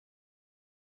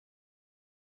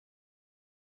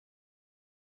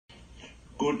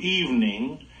good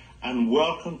evening, and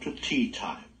welcome to Tea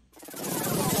Time.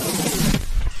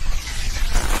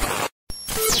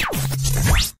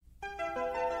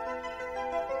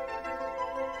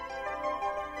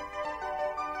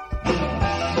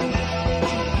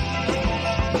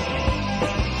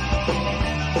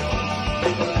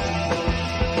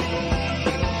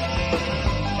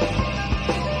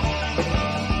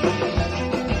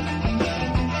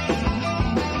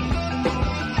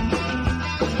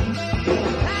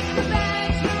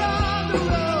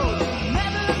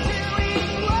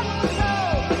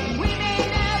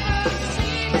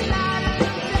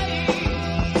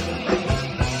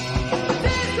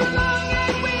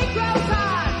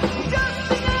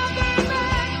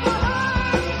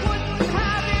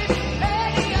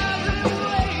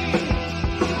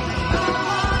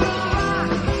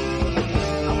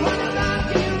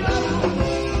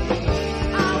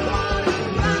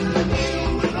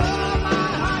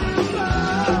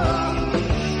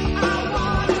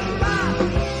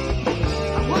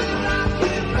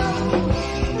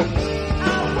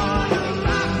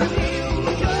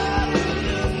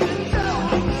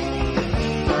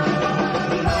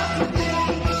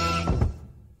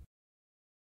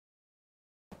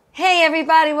 Hey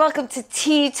everybody, welcome to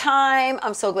Tea Time.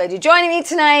 I'm so glad you're joining me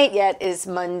tonight. Yeah, it is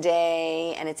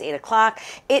Monday and it's 8 o'clock.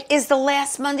 It is the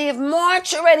last Monday of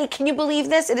March already. Can you believe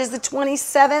this? It is the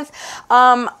 27th.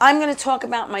 I'm going to talk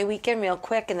about my weekend real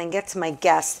quick and then get to my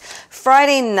guest.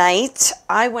 Friday night,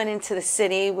 I went into the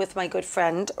city with my good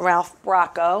friend, Ralph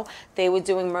Bracco. They were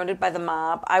doing Murdered by the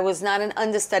Mob. I was not an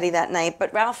understudy that night,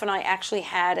 but Ralph and I actually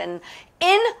had an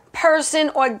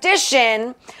in-person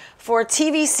audition for a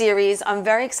TV series. I'm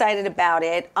very excited about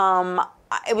it.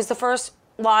 It was the first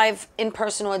live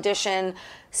in-person audition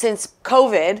since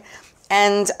COVID,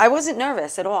 and I wasn't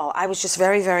nervous at all. I was just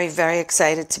very, very, very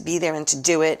excited to be there and to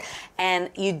do it.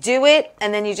 And you do it,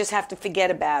 and then you just have to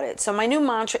forget about it. So my new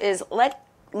mantra is let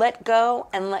go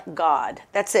and let God.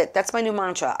 That's it. That's my new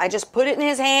mantra. I just put it in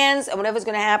his hands, and whatever's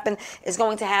going to happen is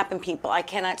going to happen, people. I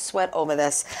cannot sweat over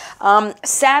this.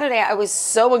 Saturday, I was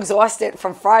so exhausted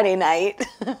from Friday night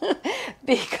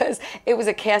because it was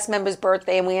a cast member's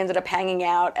birthday, and we ended up hanging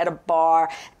out at a bar,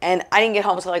 and I didn't get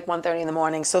home until like 1:30 in the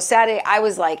morning. So Saturday, I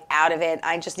was like out of it.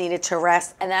 I just needed to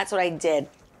rest, and that's what I did.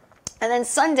 And then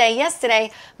Sunday, yesterday,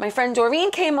 my friend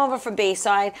Doreen came over for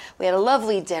Bayside. We had a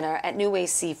lovely dinner at New Way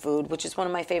Seafood, which is one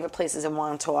of my favorite places in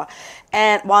Wantagh.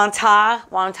 And Wantagh.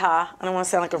 I don't want to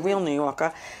sound like a real New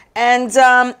Yorker. And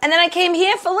then I came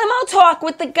here for limo talk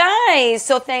with the guys.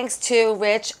 So thanks to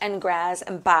Rich and Graz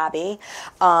and Bobby.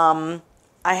 I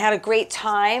had a great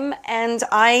time, and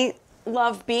I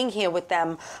love being here with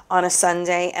them on a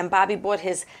Sunday. And Bobby bought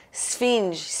his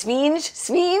Svenge?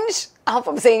 I hope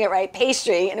I'm saying it right,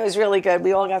 pastry, and it was really good.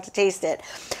 We all got to taste it.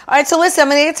 All right, so listen, I'm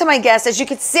going to get to my guest. As you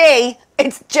can see,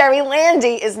 it's Jerry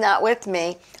Landy is not with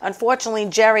me. Unfortunately,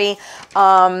 Jerry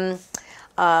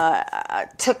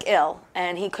took ill,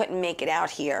 and he couldn't make it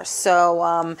out here.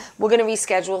 So we're going to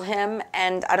reschedule him,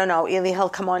 and I don't know, either he'll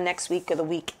come on next week or the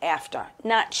week after.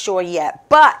 Not sure yet.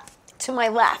 But to my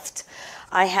left,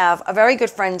 I have a very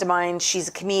good friend of mine. She's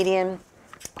a comedian.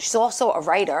 She's also a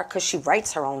writer because she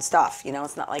writes her own stuff. You know,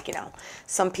 it's not like, you know,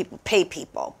 some people pay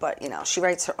people, but, you know, she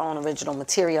writes her own original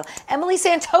material. Emily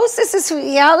Santos is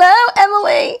here. Hello,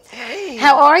 Emily. Hey.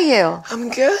 How are you? I'm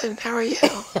good. How are you?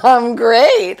 I'm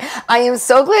great. I am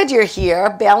so glad you're here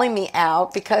bailing me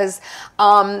out because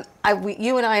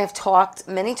you and I have talked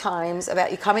many times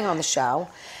about you coming on the show.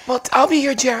 Well, I'll be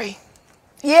your Jerry.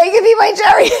 Yeah, you can be my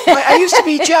Jerry. I used to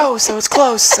be Joe, so it's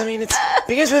close. I mean, it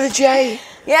begins with a J.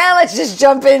 Yeah, let's just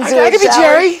jump into it. I could be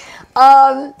Jerry.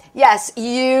 Yes,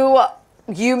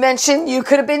 you mentioned you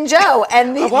could have been Joe,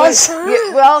 and I was.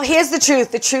 Well, here's the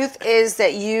truth. The truth is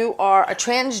that you are a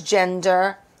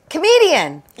transgender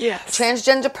comedian. Yes. A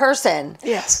transgender person.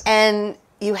 Yes. And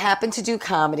you happen to do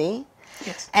comedy.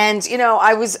 Yes. And you know,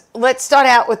 let's start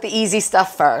out with the easy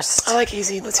stuff first. I like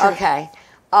easy. Let's hear it. Okay.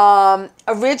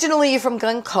 Originally, you're from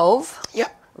Glen Cove.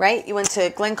 Yep. Right? You went to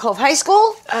Glen Cove High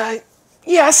School?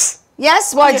 Yes.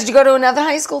 Yes? Why? Yeah. Did you go to another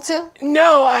high school too?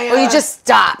 No, Or you just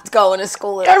stopped going to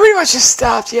school? I pretty much just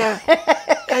stopped, yeah.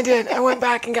 I did. I went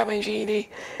back and got my GED.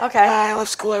 Okay. I left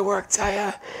school. I worked.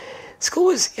 School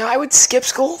was, I would skip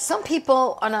school. Some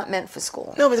people are not meant for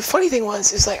school. No, but the funny thing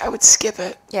is like I would skip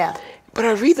it. Yeah. But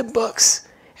I'd read the books,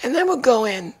 and then would go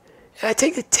in, and I'd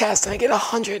take the test, and I'd get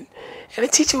 100, and the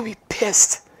teacher would be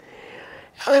pissed.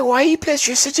 I'm like, why are you pissed?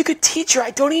 You're such a good teacher.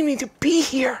 I don't even need to be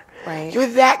here. Right. You're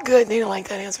that good. They didn't like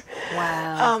that answer.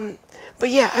 Wow.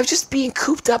 But yeah, I was just being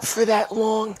cooped up for that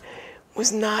long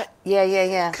was not...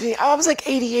 Yeah. 'Cause I was like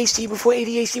ADHD before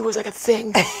ADHD was like a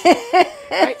thing.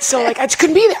 Right? So like I just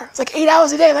couldn't be there. It's like 8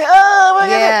 hours a day. Like, oh my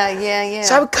God. Yeah.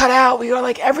 So I would cut out. We go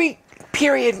like every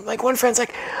period. Like one friend's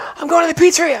like, I'm going to the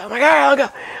pizzeria. I'm like, all right, I'll go.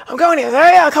 I'm going here. All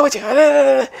right, I'll come with you.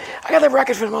 I got the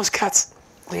record for the most cuts.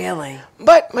 Really?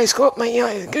 But my school, I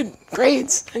had good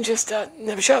grades and just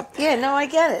never showed. Yeah, no, I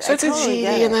get it. So I took totally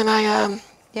GED and then I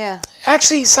yeah.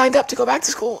 actually signed up to go back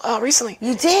to school recently.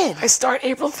 You did? I start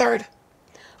April 3rd.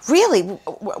 Really?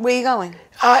 Where are you going?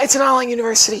 It's an online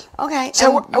university. Okay.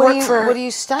 So I work for what are you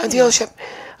a studying? dealership.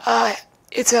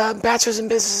 It's a bachelor's in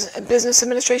business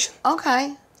administration.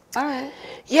 Okay. All right.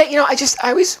 Yeah, I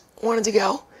always wanted to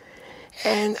go,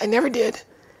 and I never did,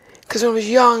 because when I was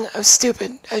young, I was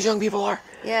stupid, as young people are.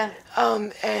 Yeah.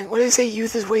 And what do they say?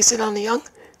 Youth is wasted on the young.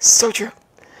 So true.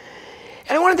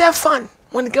 And I wanted to have fun.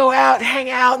 Wanted to go out, hang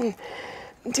out, and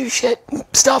do shit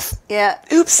stuff. Yeah.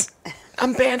 Oops,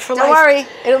 I'm banned for life. Don't worry,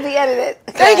 it'll be edited.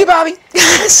 Thank you, Bobby.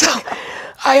 So,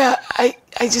 I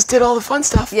just did all the fun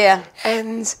stuff. Yeah.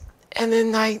 And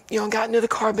then I got into the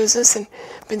car business and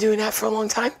been doing that for a long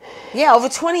time. Yeah, over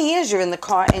 20 years you're in the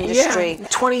car industry. Yeah,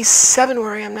 27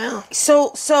 where I am now.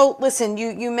 So listen,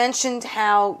 you mentioned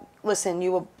how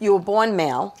you were born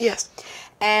male. Yes.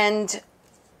 And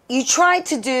you tried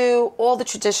to do all the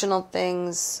traditional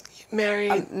things.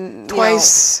 Married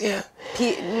twice. Yeah.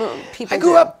 People I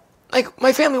grew do. up like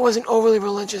my family wasn't overly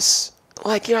religious.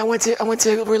 Like I went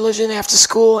to religion after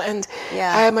school, and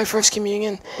Yeah. I had my first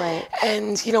communion. Right.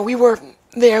 And we were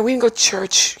there. We didn't go to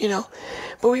church,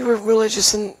 but we were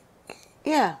religious in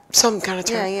Yeah. some kind of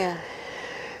term. Yeah.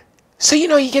 So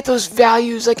you get those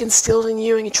values like instilled in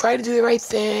you, and you try to do the right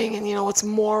thing, and what's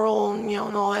moral, and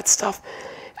and all that stuff.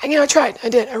 And I tried. I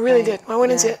did. I really did. I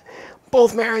went into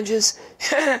both marriages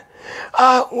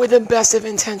with the best of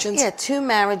intentions. Yeah, 2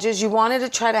 marriages. You wanted to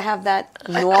try to have that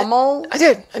normal I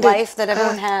did. life that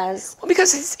everyone has. Well,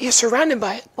 because you're surrounded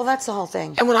by it. Well, that's the whole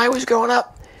thing. And when I was growing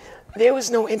up, there was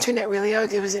no internet really.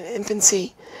 It was in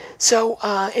infancy. So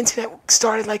internet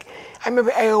started I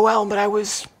remember AOL, but I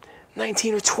was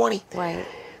 19 or 20. Right.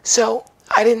 So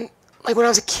I didn't, when I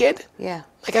was a kid, Yeah.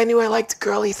 I knew I liked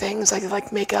girly things,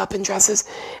 like makeup and dresses.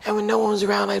 And when no one was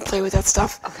around, I'd play with that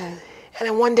stuff. Okay. And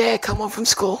then one day I come home from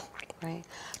school. Right.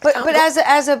 But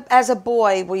as a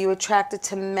boy, were you attracted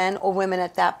to men or women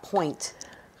at that point?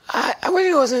 I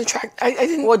really wasn't attracted. I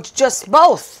didn't. Or just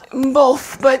both?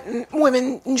 Both, but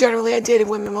women, generally, I dated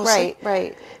women mostly.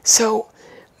 Right. So,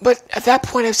 but at that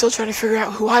point, I was still trying to figure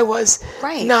out who I was.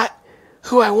 Right. Not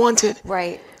who I wanted.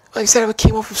 Right. Like I said, I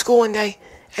came home from school one day,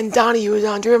 and Donahue was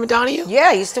on. Do you remember Donahue? Yeah,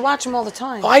 I used to watch him all the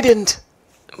time. Oh, I didn't.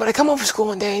 But I come home from school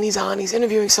one day, and he's on. He's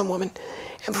interviewing some woman.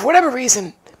 And for whatever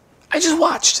reason, I just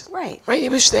watched. Right. He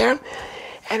was there.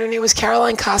 And her name was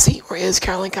Caroline Kasi, or is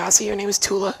Caroline Kasi. Her name is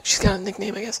Tula. She's got a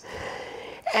nickname, I guess.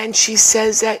 And she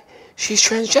says that she's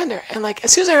transgender. And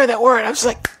as soon as I heard that word, I was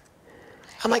like,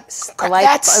 it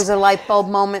was a light bulb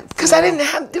moment. Because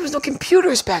there was no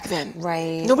computers back then.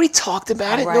 Right. Nobody talked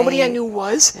about it. Right. Nobody I knew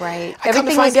was. Right.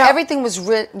 Everything was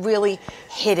really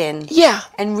hidden. Yeah.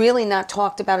 And really not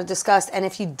talked about or discussed. And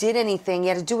if you did anything, you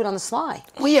had to do it on the sly.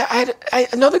 Well, yeah, I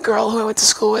had another girl who I went to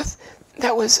school with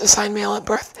that was assigned male at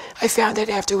birth. I found out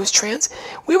after it was trans.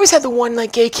 We always had the one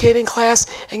gay kid in class,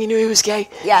 and you knew he was gay.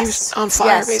 Yes. He was on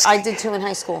fire, basically. I did too in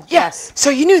high school. Yeah. Yes. So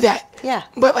you knew that. Yeah.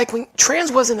 But when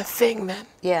trans wasn't a thing then.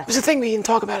 Yeah. It was a thing, but you didn't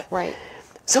talk about it. Right.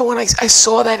 So when I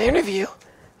saw that interview,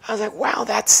 I was like, wow,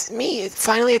 that's me.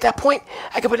 Finally, at that point,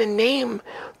 I could put a name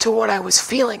to what I was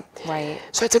feeling. Right.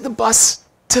 So I took the bus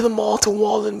to the mall to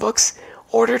Walden Books,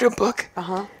 ordered a book.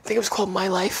 Uh-huh. I think it was called My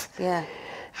Life. Yeah.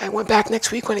 I went back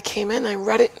next week when it came in. I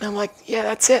read it, and I'm like, yeah,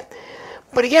 that's it.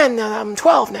 But again, I'm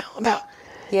 12 now.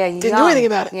 Didn't do anything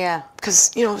about it. Yeah.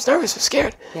 Because, I was nervous, I was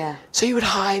scared. Yeah. So you would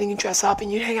hide and you'd dress up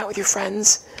and you'd hang out with your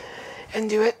friends and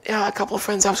do it. A couple of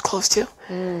friends I was close to.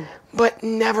 But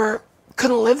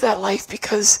couldn't live that life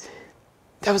because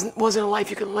that wasn't a life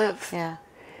you could live. Yeah.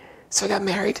 So I got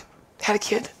married, had a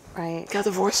kid. Right. Got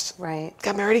divorced. Right.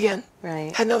 Got married again.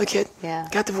 Right. Had another kid. Yeah.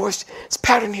 Got divorced. It's a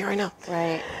pattern here, I know.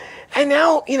 Right. And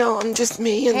now, I'm just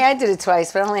me. And, Hey, I did it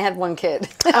twice, but I only had one kid.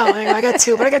 I got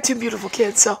 2, but I got 2 beautiful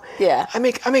kids. So Yeah. I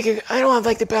don't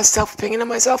have the best self-opinion of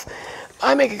myself.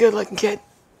 I make a good-looking kid.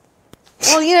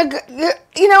 Well,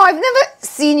 I've never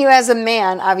seen you as a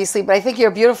man, obviously, but I think you're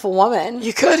a beautiful woman.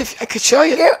 You could, if I could show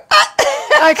you.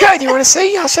 I could. You want to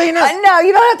see? I'll show you now. No,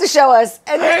 you don't have to show us.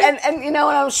 And, Right. and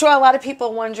I'm sure a lot of people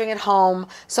are wondering at home.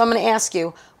 So I'm going to ask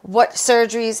you, what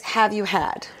surgeries have you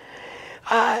had?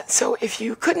 So if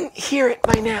you couldn't hear it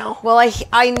by now. Well,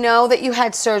 I know that you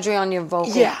had surgery on your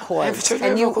vocal Yeah, cords. I have surgery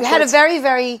and on you vocal had a cords. very,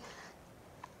 very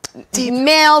Deep.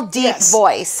 male, deep Yes.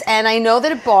 voice. And I know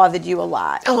that it bothered you a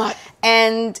lot. A lot.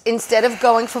 And instead of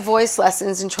going for voice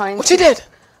lessons and trying Which you did.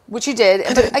 Which you did.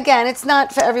 But did. again, it's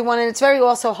not for everyone, and it's very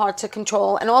also hard to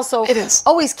control. And also, It is.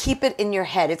 always keep it in your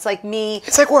head. It's like me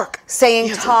It's like work. saying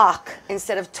You have to- talk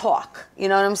instead of talk. You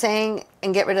know what I'm saying?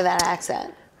 And get rid of that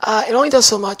accent. It only does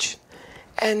so much.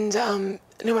 And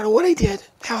no matter what I did,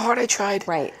 how hard I tried.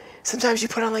 Right. Sometimes you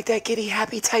put on like that giddy,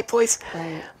 happy type voice.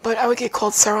 Right. But I would get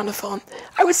called Sarah on the phone.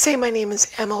 I would say my name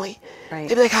is Emily. Right.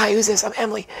 They'd be like, hi, who's this? I'm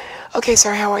Emily. Okay,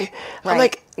 Sarah, how are you? I'm Right.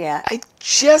 like, Yeah. I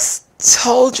just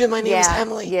told you my name is Yeah.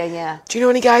 Emily. Yeah, yeah. Do you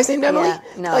know any guys named Emily? Yeah.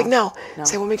 No. Like, no. No.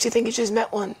 Say, what makes you think you just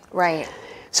met one? Right.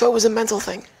 So it was a mental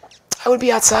thing. I would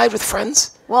be outside with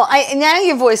friends. Well, now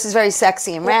your voice is very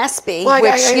sexy and raspy, well, I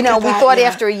which, get you know, we that, thought yeah.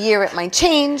 after a year it might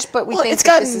change, but we Well, think it's that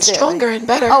gotten this is it, stronger right? and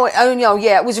better. Oh, no,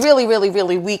 yeah. It was really, really,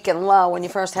 really weak and low when you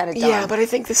first had it done. Yeah, but I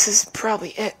think this is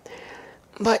probably it.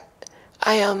 But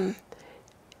I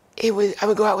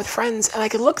would go out with friends and I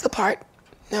could look the part.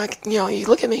 Now, you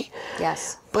look at me.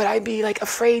 Yes. But I'd be like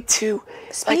afraid to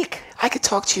Speak. Like, I could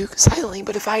talk to you silently,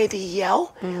 but if I had to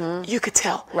yell, you could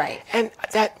tell. Right. And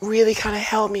that really kind of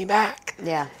held me back.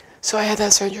 Yeah. So I had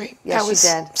that surgery. Yes, that was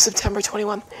you did. September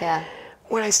 21. Yeah.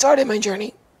 When I started my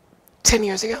journey 10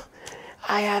 years ago,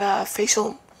 I had a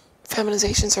facial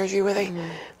feminization surgery where they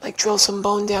like drill some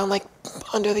bone down like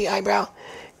under the eyebrow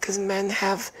because men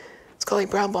have, it's called like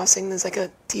brow bossing. There's like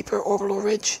a deeper orbital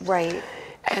ridge. Right.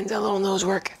 And a little nose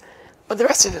work. But the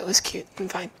rest of it was cute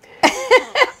and fine.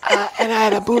 And I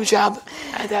had a boob job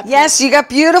at that point. Yes, you got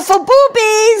beautiful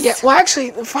boobies. Yeah, well,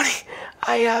 actually, funny,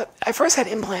 I first had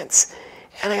implants,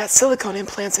 and I got silicone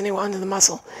implants, and they were under the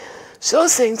muscle. So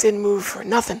those things didn't move for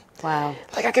nothing. Wow.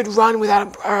 Like, I could run without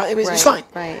it was fine.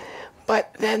 Right.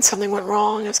 But then something went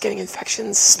wrong. I was getting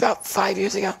infections about 5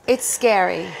 years ago. It's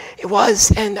scary. It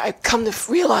was, and I come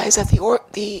to realize that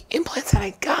the implants that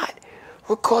I got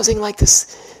were causing, like,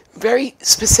 this very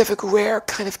specific, rare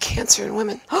kind of cancer in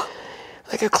women.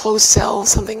 Like a closed cell,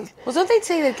 something. Well, don't they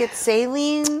say that gets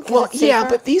saline? 'Cause Well, it's yeah, safer?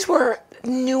 but these were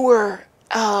newer,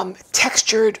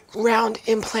 textured, round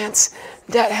implants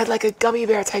that had like a gummy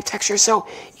bear type texture. So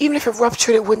even if it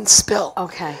ruptured, it wouldn't spill.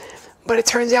 Okay. But it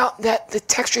turns out that the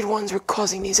textured ones were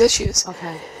causing these issues.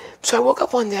 Okay. So I woke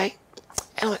up one day,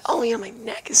 and I'm like, oh, my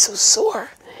neck is so sore.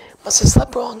 Must have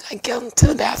slept wrong. I get into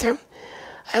the bathroom.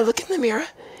 I look in the mirror,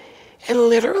 and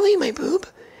literally my boob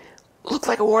looked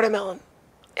like a watermelon.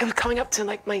 It was coming up to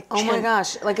like my chin. Oh my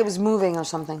gosh, like it was moving or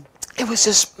something. It was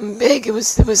just big. It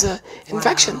was a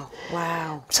infection.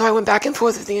 Wow. So I went back and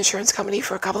forth with the insurance company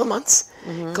for a couple of months,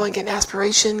 go and get an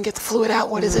aspiration, get the fluid out.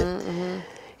 What is it?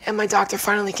 And my doctor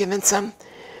finally convinced them.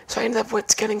 So I ended up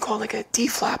what's getting called like a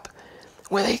D-flap,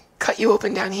 where they cut you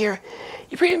open down here.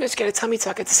 You pretty much get a tummy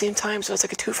tuck at the same time, so it's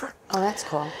like a twofer. Oh, that's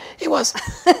cool. It was.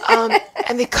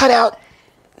 And they cut out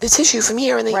the tissue from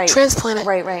here and they transplant it.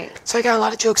 Right. So I got a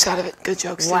lot of jokes out of it. Good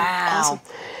jokes. too. Wow. Awesome.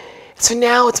 So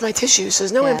now it's my tissue. So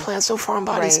there's no Yeah. implants, no foreign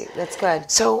bodies. Right. That's good.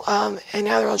 So, and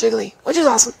now they're all jiggly, which is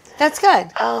awesome. That's good.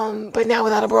 But now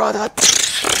without a bra, they're, like,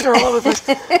 they're all over the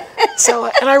place. So,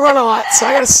 and I run a lot, so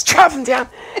I got to strap them down.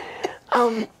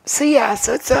 So yeah,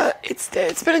 so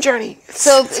it's been a journey.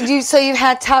 So you've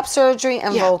had top surgery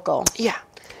and Yeah. vocal. Yeah,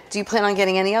 Do you plan on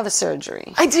getting any other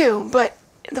surgery? I do. But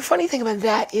the funny thing about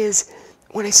that is,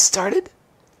 when I started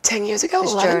 10 years ago,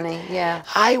 This 11, journey, yeah.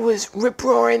 I was rip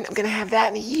roaring. I'm gonna have that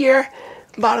in a year.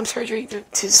 Bottom surgery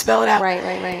to spell it out.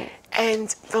 Right. And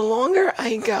the longer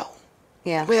I go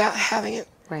Yeah. without having it,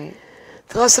 Right.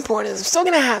 the less important it is. I'm still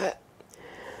gonna have it,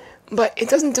 but it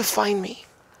doesn't define me.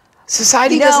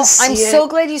 Society doesn't see I'm it. so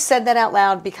glad you said that out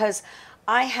loud because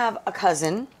I have a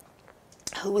cousin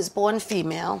who was born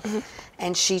female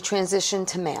and she transitioned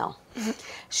to male.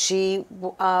 She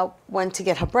went to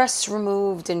get her breasts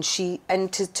removed and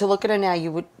to look at her now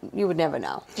you would never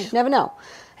know. Never know.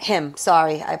 Him,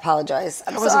 sorry, I apologize.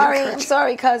 I'm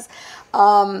sorry, cuz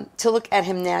to look at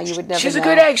him now you would never know. She's a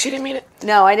good egg. She didn't mean it.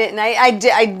 No, I didn't. I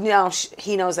did.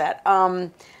 He knows that.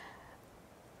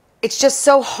 It's just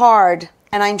so hard,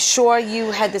 and I'm sure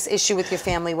you had this issue with your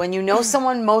family when you know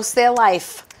someone most of their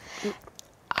life,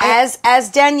 as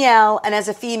Danielle and as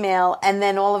a female, and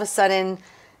then all of a sudden,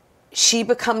 she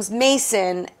becomes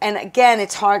Mason, and again,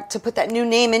 it's hard to put that new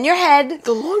name in your head.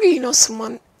 The longer you know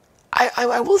someone,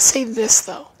 I will say this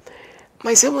though,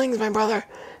 my siblings, my brother,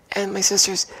 and my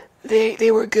sisters, they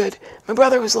were good. My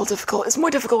brother was a little difficult. It's more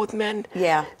difficult with men.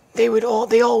 Yeah. They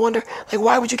all wonder, like,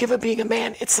 why would you give up being a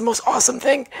man? It's the most awesome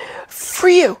thing for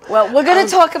you. Well, we're going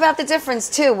to talk about the difference,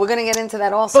 too. We're going to get into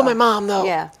that also. But my mom, though,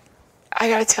 Yeah. I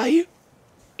gotta tell you,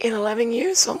 in 11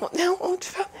 years,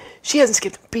 she hasn't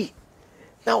skipped a beat.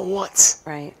 Not once.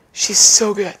 Right. She's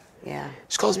so good. Yeah.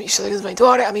 She calls me, she's like, this is my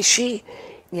daughter. I mean, she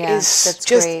Yeah, is that's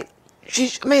just great.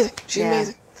 She's amazing. She's Yeah.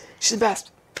 amazing. She's the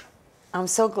best. I'm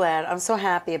so glad. I'm so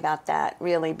happy about that,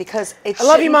 really, because I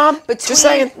love you, Mom. Between Just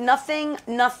saying.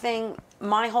 nothing.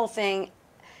 My whole thing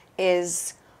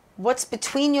is what's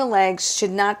between your legs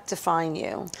should not define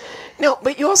you. No,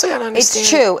 but you also got to understand. It's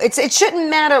true. It shouldn't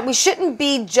matter. We shouldn't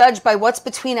be judged by what's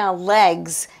between our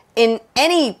legs in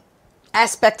any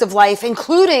aspect of life,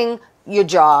 including your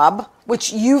job,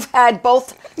 which you've had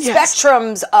both Yes.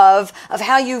 spectrums of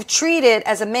how you've treated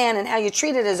as a man and how you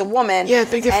treated as a woman. Yeah,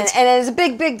 big difference. And it's a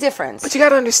big difference. But you got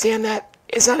to understand that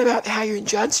it's not about how you're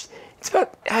judged. It's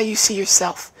about how you see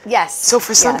yourself. Yes. So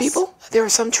for some Yes. people, there are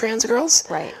some trans girls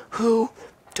Right. who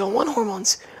don't want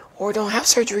hormones or don't have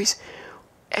surgeries,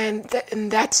 and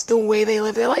that's the way they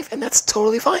live their life, and that's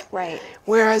totally fine. Right.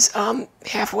 Whereas I'm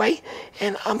halfway,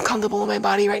 and I'm comfortable in my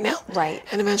body right now. Right.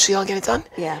 And eventually I'll get it done.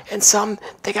 Yeah. And some,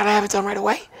 they gotta have it done right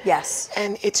away. Yes.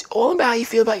 And it's all about how you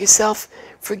feel about yourself.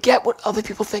 Forget what other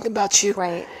people think about you.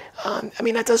 Right. I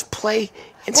mean, that does play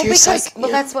into your psyche.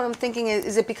 Well, that's what I'm thinking.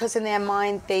 Is it because in their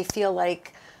mind they feel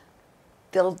like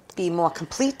they'll be more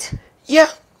complete? Yeah,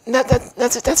 that's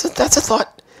a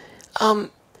thought.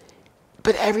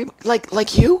 But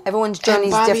like you, Everyone's and journey's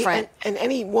Bobby different. and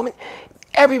any woman,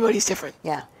 everybody's different.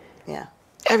 Yeah. Yeah.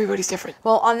 Everybody's different.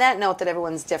 Well, on that note that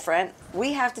everyone's different,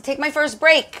 we have to take my first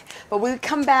break. But when we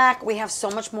come back, we have so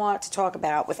much more to talk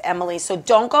about with Emily. So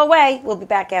don't go away. We'll be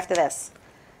back after this.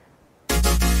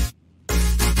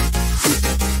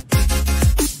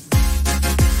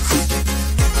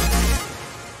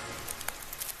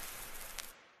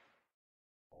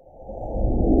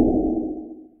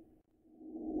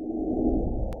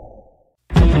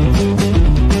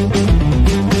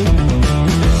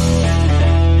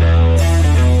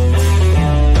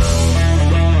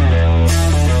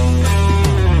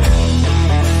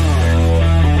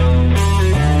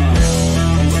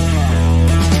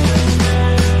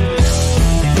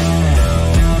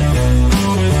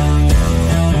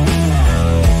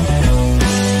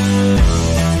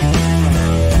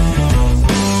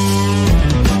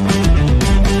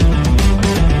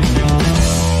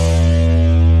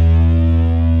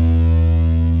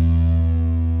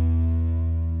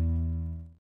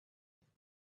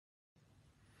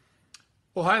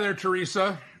 Well, hi there,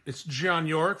 Teresa. It's John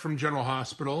York from General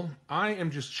Hospital. I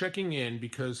am just checking in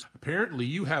because apparently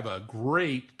you have a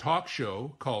great talk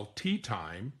show called Tea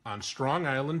Time on Strong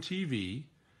Island TV.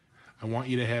 I want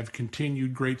you to have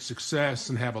continued great success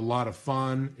and have a lot of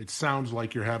fun. It sounds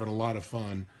like you're having a lot of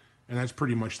fun, and that's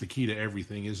pretty much the key to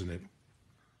everything, isn't it?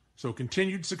 So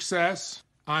continued success.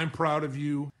 I'm proud of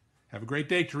you. Have a great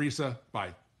day, Teresa.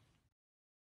 Bye.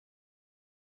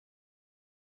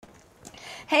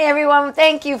 Hey everyone,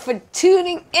 thank you for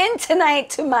tuning in tonight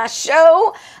to my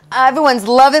show. Everyone's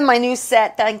loving my new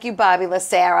set. Thank you, Bobby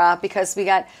LaSara, because we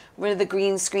got rid of the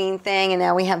green screen thing and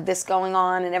now we have this going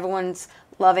on and everyone's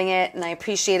loving it, and I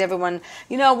appreciate everyone.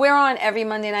 You know, we're on every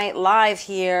Monday night live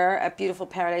here at Beautiful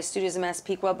Paradise Studios in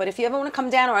Massapequa, but if you ever want to come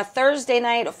down, or a Thursday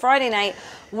night or Friday night,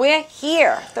 we're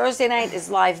here. Thursday night is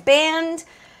live band.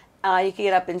 You can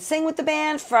get up and sing with the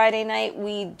band. Friday night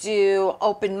we do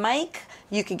open mic.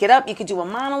 You could get up, you could do a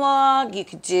monologue, you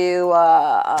could do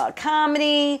a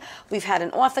comedy. We've had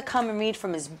an author come and read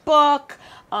from his book.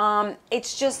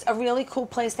 It's just a really cool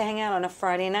place to hang out on a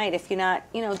Friday night. If you're not,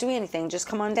 doing anything, just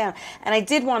come on down. And I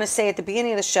did want to say at the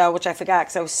beginning of the show, which I forgot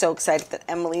because I was so excited that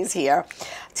Emily's here.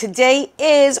 Today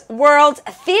is World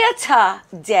Theater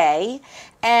Day,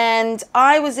 and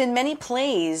I was in many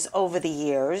plays over the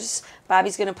years.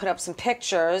 Bobby's going to put up some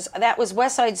pictures. That was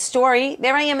West Side Story.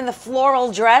 There I am in the floral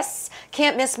dress.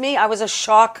 Can't miss me. I was a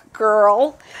shock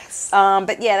girl. Nice.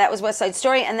 But yeah, that was West Side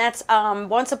Story. And that's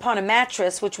Once Upon a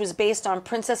Mattress, which was based on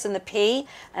Princess and the Pea.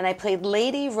 And I played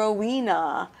Lady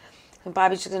Rowena. And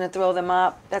Bobby's just going to throw them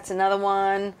up. That's another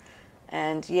one.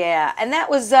 And yeah. And that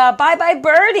was Bye Bye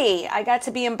Birdie. I got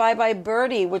to be in Bye Bye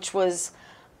Birdie, which was...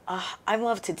 I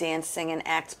love to dance, sing, and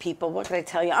act, people. What can I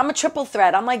tell you? I'm a triple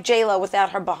threat. I'm like J-Lo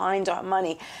without her behind her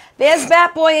money. There's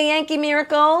Bat Boy, a Yankee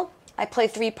Miracle. I play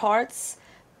 3 parts.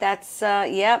 That's,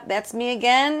 that's me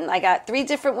again. I got 3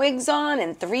 different wigs on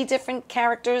and 3 different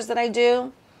characters that I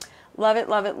do. Love it,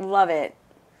 love it, love it.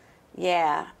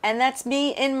 Yeah. And that's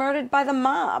me in Murdered by the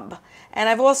Mob. And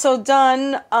I've also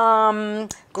done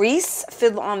Grease,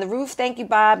 Fiddler on the Roof. Thank you,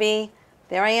 Bobby.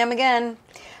 There I am again.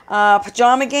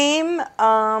 Pajama Game,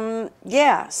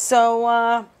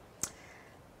 so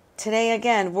today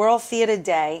again, World Theater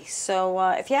Day. So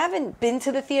if you haven't been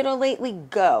to the theater lately,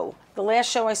 go. The last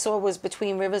show I saw was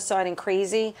Between Riverside and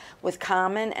Crazy with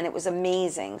Common, and it was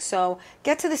amazing. So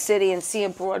get to the city and see a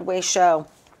Broadway show.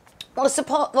 Well,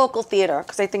 support local theater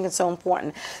because I think it's so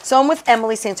important. So I'm with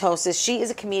Emily Santosis. She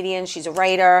is a comedian. She's a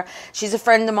writer. She's a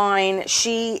friend of mine.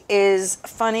 She is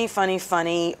funny.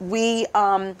 We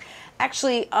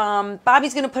actually,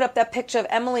 Bobby's going to put up that picture of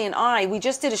Emily and I. We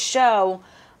just did a show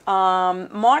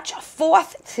March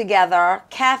 4th together.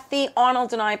 Kathy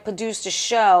Arnold and I produced a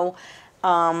show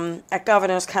at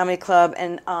Governor's Comedy Club,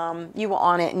 and you were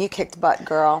on it, and you kicked butt,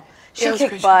 girl. She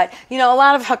kicked butt. You know, a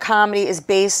lot of her comedy is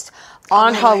based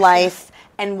on her life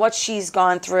and what she's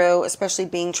gone through, especially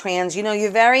being trans. You know, you're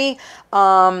very,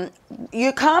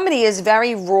 your comedy is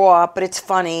very raw, but it's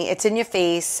funny. It's in your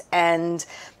face, and,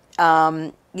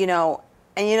 you know,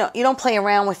 you don't play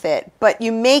around with it, but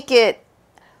you make it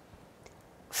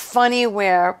funny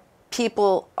where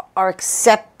people are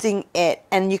accepting it,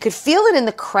 and you could feel it in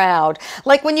the crowd.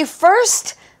 Like when you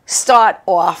first start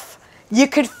off, you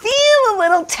could feel a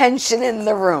little tension in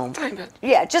the room. Tiny bit.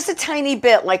 Yeah, just a tiny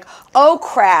bit. Like, oh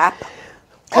crap.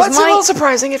 Well, it's a little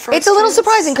surprising at first. It's a little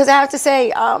surprising because I have to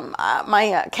say,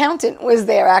 my accountant was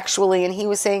there actually, and he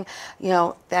was saying, you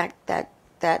know, that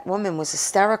woman was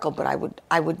hysterical, but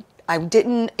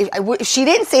if she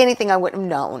didn't say anything, I wouldn't have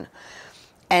known.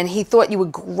 And he thought you were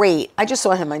great. I just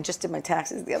saw him. I just did my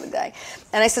taxes the other day,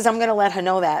 and I says I'm going to let her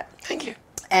know that. Thank you.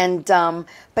 And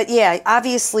but yeah,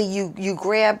 obviously you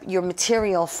grab your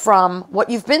material from what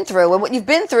you've been through, and what you've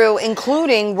been through,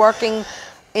 including working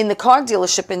in the car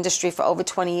dealership industry for over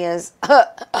 20 years,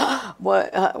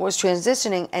 was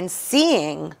transitioning and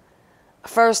seeing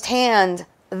firsthand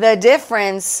the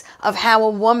difference of how a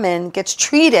woman gets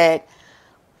treated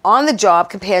on the job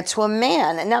compared to a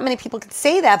man. And not many people can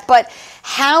say that, but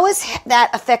how has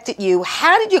that affected you?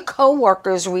 How did your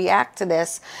coworkers react to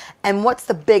this? And what's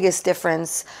the biggest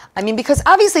difference? I mean, because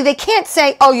obviously they can't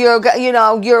say, oh,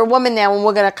 you're a woman now and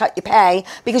we're going to cut your pay,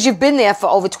 because you've been there for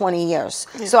over 20 years.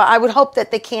 Yeah. So I would hope that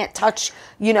they can't touch,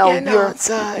 your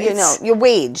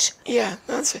wage. Yeah.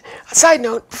 That's a side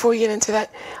note before we get into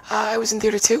that. I was in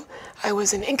theater too. I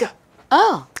was in Inca.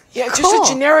 Oh. Yeah, cool.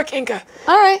 Just a generic Inca.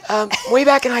 All right. Way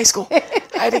back in high school,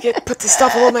 I had to put the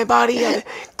stuff all over my body. I had to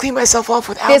clean myself off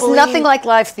with Albolene. There's nothing like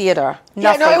live theater.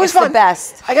 Nothing. Yeah, no, it was fun. The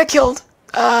best. I got killed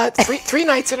three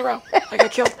nights in a row. I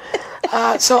got killed.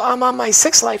 So I'm on my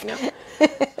 6th life now.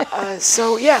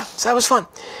 So that was fun,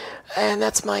 and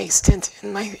that's my stint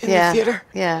in the theater.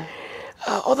 Yeah.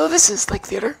 Although this is like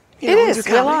theater. It is.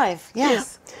 You're live.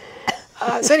 Yes.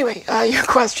 Yeah. So anyway, your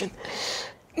question.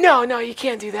 No, you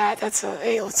can't do that. It's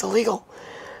illegal.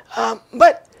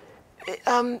 But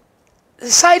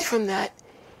aside from that,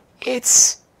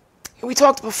 we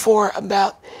talked before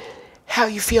about how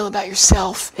you feel about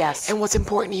yourself, yes, and what's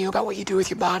important to you about what you do with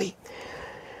your body.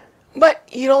 But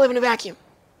you don't live in a vacuum.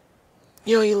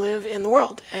 You live in the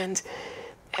world, and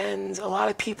a lot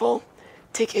of people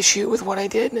take issue with what I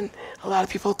did, and a lot of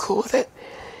people are cool with it.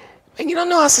 And you don't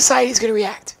know how society's going to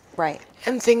react. Right.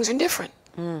 And things are different.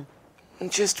 Mm.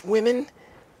 And just women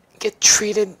get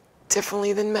treated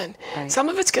differently than men. Right. Some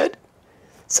of it's good.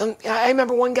 I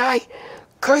remember one guy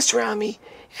cursed around me,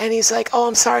 and he's like, "Oh,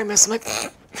 I'm sorry, miss." I'm like,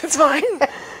 "It's fine."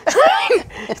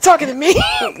 You're talking to me.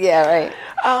 Yeah,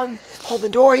 right. Hold the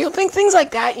door. You'll think things like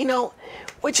that,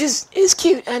 which is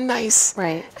cute and nice,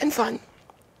 right, and fun.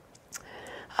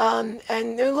 And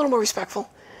they're a little more respectful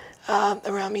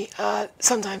around me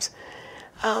sometimes.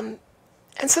 And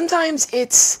sometimes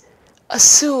it's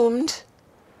assumed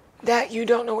that you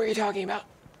don't know what you're talking about,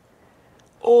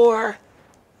 or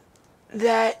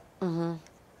that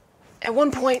at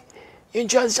one point you're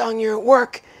judged on your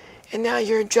work, and now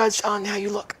you're judged on how you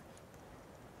look.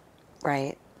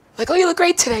 Right. Like, oh, you look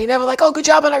great today. You never like, oh, good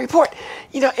job on that report.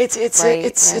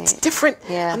 It's different.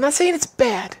 Yeah. I'm not saying it's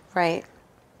bad. Right.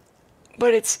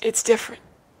 But it's different.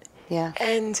 Yeah.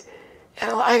 And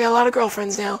I got a lot of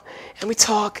girlfriends now, and we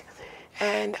talk,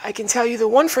 and I can tell you the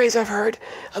one phrase I've heard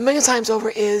a million times over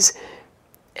is,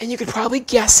 and you could probably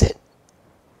guess it,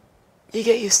 you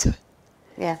get used to it.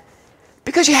 Yeah.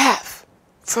 Because you have.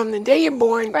 From the day you're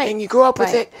born, right, and you grow up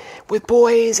with it, with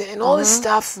boys and all this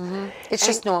stuff. Mm-hmm. It's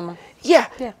just normal. Yeah.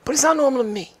 But it's not normal to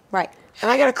me. Right. And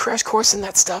I got a crash course in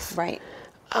that stuff. Right.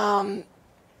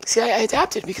 See, I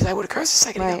adapted because I would have cursed a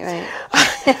second ago.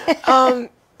 Right.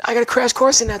 I got a crash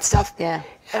course in that stuff. Yeah.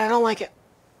 And I don't like it.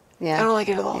 Yeah. I don't like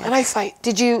it at all. Yeah. And I fight.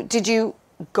 Did you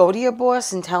go to your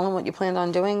boss and tell him what you planned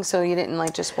on doing, so you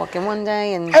didn't just walk in one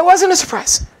day and... It wasn't a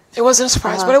surprise. But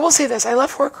I will say this. I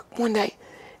left work one day,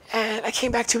 and I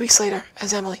came back 2 weeks later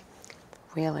as Emily.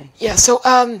 Really? Yeah, so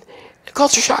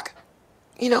culture shock,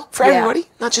 for everybody,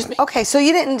 not just me. Okay, so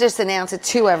you didn't just announce it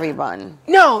to everyone.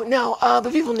 No,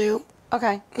 but people knew.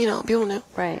 Okay. People knew.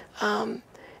 Right.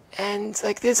 And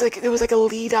there was a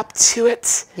lead up to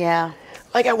it. Yeah.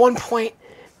 like at one point,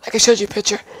 like I showed you a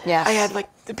picture. Yes. I had like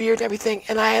the beard and everything,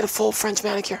 and I had a full French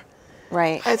manicure.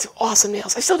 Right. I had some awesome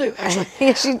nails. I still do, actually.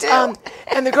 Yes, you do.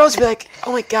 And the girls would be like,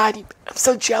 "Oh my God, I'm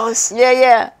so jealous."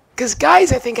 Yeah. Because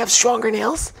guys, I think, have stronger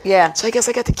nails. Yeah. So I guess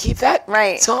I got to keep that.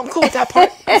 Right. So I'm cool with that part.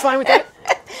 I'm fine with that.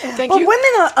 Thank Well, you.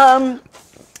 women are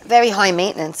very high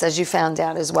maintenance, as you found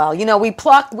out as well. You know, we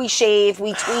pluck, we shave,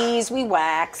 we tweeze, we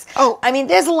wax. Oh. I mean,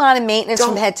 there's a lot of maintenance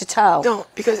from head to toe.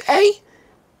 Don't. Because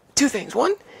two things.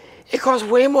 One, it costs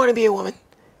way more to be a woman.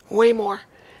 Way more.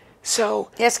 So.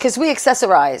 Yes, because we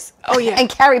accessorize. Oh, yeah. And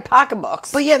carry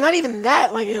pocketbooks. But yeah, not even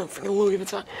that. Like, freaking Louis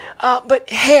Vuitton. But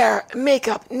hair,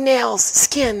 makeup, nails,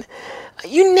 skin,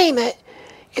 you name it.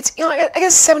 It's, I got a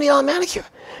 $70 manicure.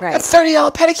 Right. A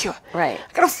 $30 pedicure. Right.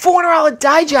 I got a $400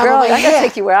 dye job Girl, on my I gotta hair.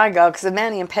 take you where I go because the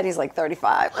mani and petty's like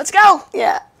 $35. Let's go.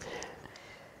 Yeah.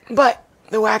 But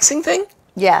the waxing thing.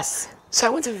 Yes. So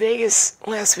I went to Vegas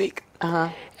last week.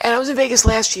 And I was in Vegas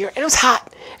last year, and it was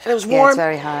hot, and it was warm. it's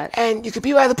very hot. And you could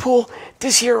be by the pool.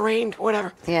 This year it rained,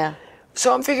 whatever. Yeah.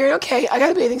 So I'm figuring, okay, I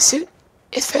got a bathing suit.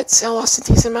 It fits. I lost a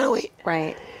decent amount of weight.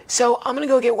 Right. So I'm going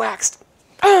to go get waxed.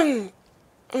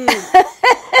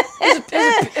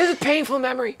 It was a painful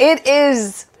memory. It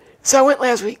is. So I went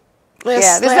last week.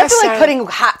 Yeah. There's nothing like putting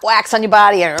hot wax on your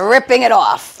body and ripping it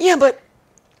off. Yeah, but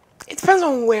it depends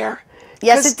on where.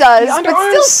 Yes, 'Cause it does. the But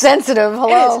still sensitive. It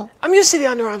Hello. is. I'm used to the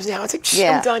underarms now. It's like,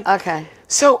 Yeah. I'm done. Okay.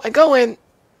 So I go in,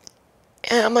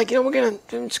 and I'm like, we're going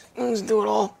to just do it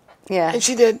all. Yeah. And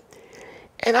she did.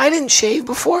 And I didn't shave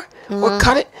before or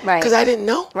cut it Right. because I didn't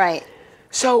know. Right.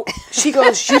 So she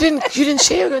goes, you didn't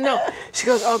shave? I go, no. She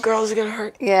goes, oh, girls, are going to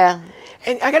hurt. Yeah.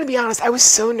 And I got to be honest, I was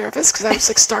so nervous because I was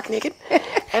like stark naked.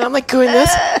 And I'm like doing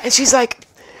this. And she's like,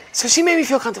 so she made me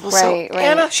feel comfortable. Right, So right.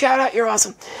 Anna, shout out, you're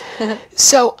awesome.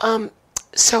 So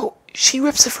she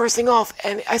rips the first thing off.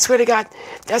 And I swear to God,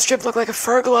 that strip looked like a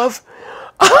fur glove.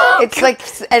 It's like,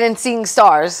 and then seeing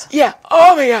stars. Yeah.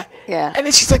 Oh my God. Yeah. And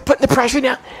then she's like putting the pressure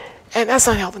down. And that's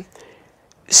not helping.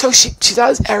 So she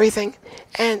does everything.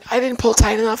 And I didn't pull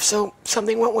tight enough, so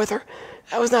something went with her.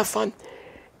 That was not fun.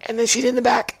 And then she did in the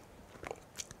back.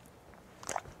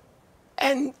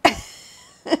 And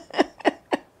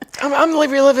I'm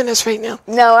reliving this right now.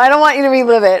 No, I don't want you to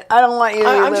relive it. I don't want you to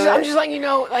relive it. I'm just letting you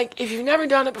know, like, if you've never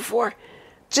done it before.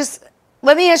 Just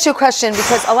let me ask you a question,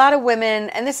 because a lot of women,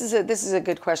 and this is a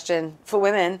good question for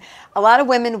women, a lot of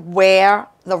women wear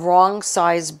the wrong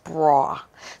size bra.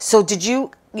 So did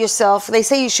you yourself, they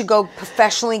say you should go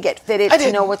professionally get fitted I to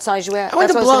didn't. know what size you wear. I went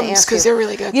That's to what I was gonna Blums ask because you. they're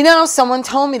really good. You know, someone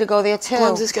told me to go there too.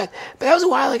 Blums is good. But that was a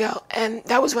while ago, and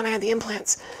that was when I had the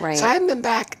implants. Right. So I haven't been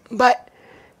back, but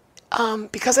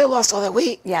because I lost all that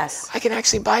weight, Yes. I can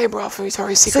actually buy a bra from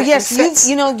Victoria's So Secret. yes, and it fits.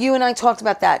 you and I talked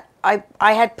about that. I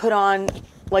had put on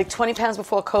like 20 pounds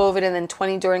before COVID and then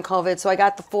 20 during COVID. So I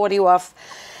got the 40 off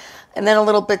and then a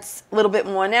little bit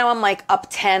more. Now I'm like up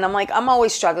 10. I'm like, I'm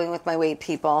always struggling with my weight,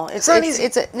 people. It's not easy.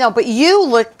 No, but you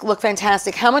look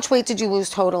fantastic. How much weight did you lose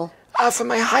total? From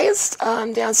my highest,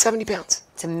 I'm down 70 pounds.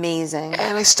 It's amazing.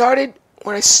 And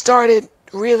when I started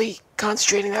really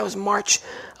concentrating, that was March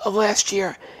of last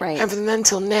year. Right. And from then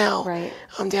till now, Right.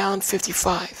 I'm down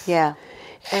 55. Yeah.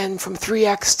 And from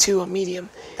 3X to a medium.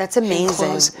 That's in amazing.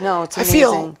 clothes. No, it's I amazing.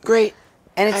 feel great.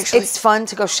 And actually. it's fun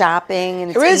to go shopping and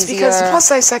it's It is easier. because the plus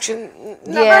size section,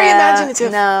 not very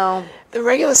imaginative. No. The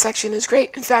regular section is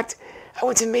great. In fact, I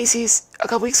went to Macy's a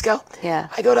couple weeks ago. Yeah.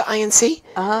 I go to INC.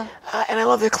 And I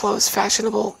love their clothes.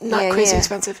 Fashionable, not Yeah, crazy yeah.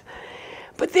 expensive.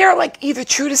 But they're like either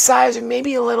true to size or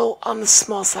maybe a little on the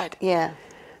small side. Yeah.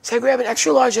 So I grab an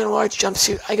extra large and a large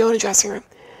jumpsuit. I go in the dressing room.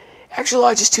 Extra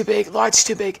large is too big. Large is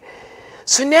too big.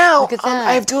 So now Look at that.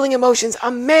 I have dueling emotions.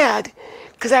 I'm mad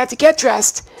because I have to get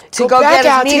dressed To go back get a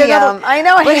out to get another. medium. I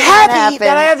know, I but hate when happy that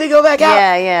that I have happens. to go back out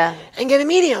Yeah. and get a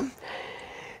medium.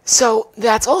 So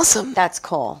that's awesome. That's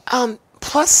cool.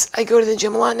 Plus, I go to the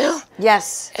gym a lot now,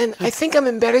 Yes. and I think I'm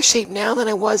in better shape now than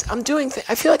I was. I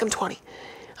feel like I'm 20.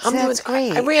 That's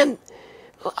great. I ran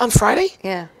on Friday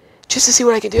Yeah. just to see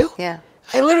what I could do. Yeah.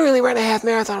 I literally ran a half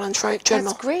marathon on treadmill.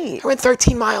 That's great. I ran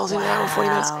 13 miles in an hour and 40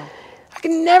 minutes. Wow. I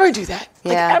could never do that,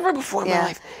 like Yeah. ever before in Yeah. my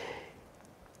life.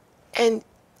 And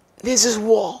there's this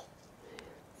wall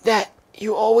that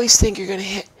you always think you're going to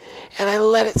hit, and I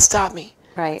let it stop me.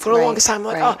 Right. For the right, longest time, I'm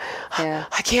like, right. oh, Yeah.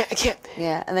 I can't.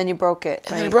 Yeah. And then you broke it.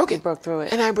 And then I broke it. You broke through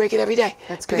it. And I break it every day.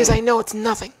 That's Because great. I know it's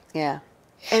nothing. Yeah.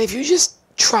 And if you just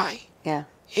try, Yeah.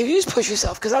 if you just push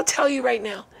yourself, because I'll tell you right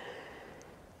now,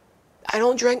 I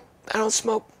don't drink, I don't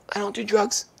smoke, I don't do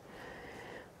drugs.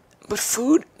 But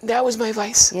food, that was my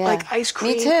vice. Yeah. Like ice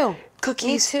cream, Me too.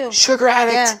 cookies, Me too. sugar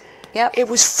addict. Yeah. Yep. It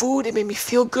was food. It made me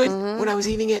feel good when I was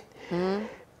eating it.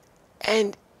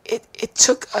 And it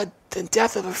took a the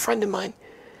death of a friend of mine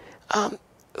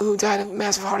who died of a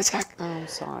massive heart attack. Oh, I'm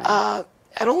sorry.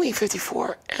 At only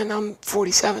 54, and I'm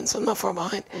 47, so I'm not far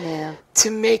behind. Yeah.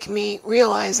 To make me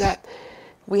realize that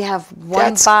We have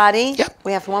one body. Yep.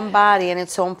 We have one body, and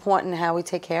it's so important how we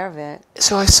take care of it.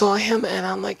 So I saw him, and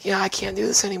I'm like, I can't do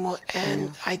this anymore,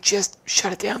 and I just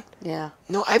shut it down. Yeah.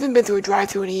 No, I haven't been through a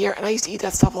drive-through in a year, and I used to eat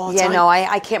that stuff all the Yeah, time. no,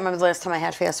 I can't remember the last time I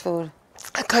had fast food.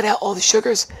 I cut out all the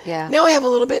sugars. Yeah. Now I have a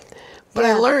little bit, but I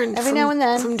Yeah. learned Every now and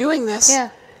then. from doing this. Yeah.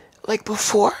 Like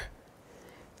before,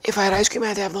 if I had ice cream, I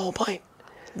had to have the whole pint.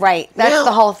 Right. That's Now,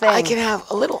 the whole thing. I can have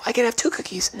a little. I can have 2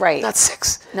 cookies. Right. Not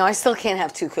 6. No, I still can't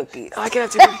have 2 cookies. I can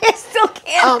have 2 cookies. I still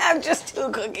can't have just 2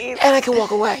 cookies. And I can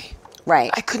walk away. Right.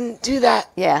 I couldn't do that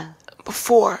Yeah.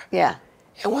 before. Yeah.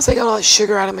 And once I got all that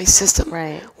sugar out of my system,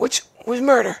 Right. which was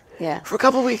murder. Yeah. For a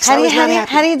couple of weeks, How I do was you not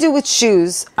happy. how do you do with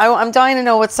shoes? I'm dying to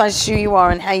know what size shoe you are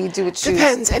and how you do with shoes.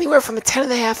 Depends. Anywhere from a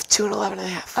 10.5 to an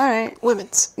 11.5. All right.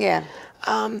 Women's. Yeah.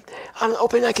 On an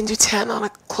open, I can do 10. On a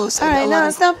closed, All right.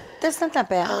 11. No, that's not that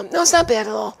bad. No, it's not bad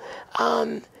at all.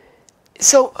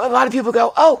 So a lot of people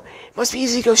go, oh, it must be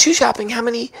easy to go shoe shopping. How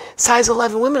many size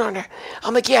 11 women are there?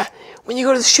 I'm like, yeah. When you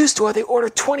go to the shoe store, they order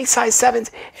 20 size 7s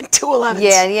and 2 11s.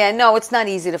 Yeah. No, it's not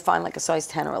easy to find like a size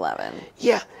 10 or 11.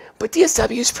 Yeah. But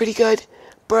DSW is pretty good.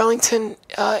 Burlington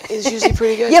is usually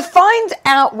pretty good. You find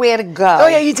out where to go. Oh,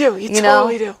 yeah, you do. You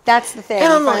totally do. That's the thing. And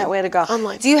you online. find out where to go.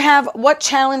 Online. Do you what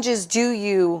challenges do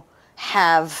you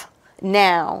have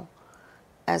now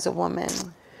as a woman?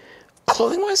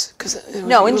 Clothing wise?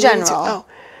 No, in general.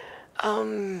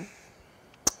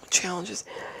 Challenges.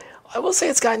 I will say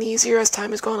it's gotten easier as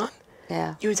time has gone on.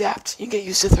 Yeah. You adapt. You get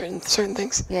used to certain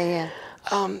things. Yeah.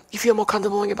 You feel more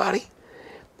comfortable in your body.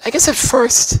 I guess at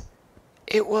first,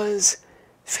 it was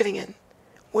fitting in.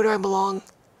 Where do I belong?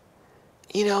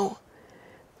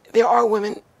 There are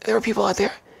women, there are people out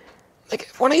there. Like,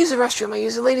 when I use the restroom, I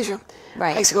use the ladies' room.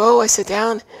 Right. I go, I sit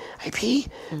down, I pee.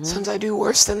 Sometimes I do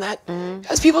worse than that,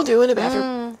 as people do in the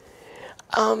bathroom.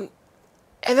 And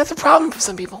that's a problem for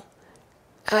some people.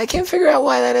 And I can't figure out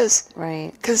why that is.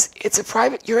 Right. Because it's a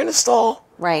private, you're in a stall.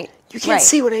 Right. You can't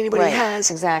see what anybody Right.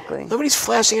 has. Exactly. Nobody's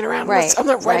flashing it around. Right. I'm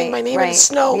not writing my name in the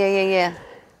snow. Yeah.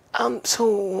 So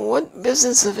what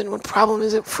business of it, what problem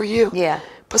is it for you? Yeah.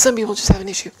 But some people just have an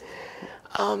issue.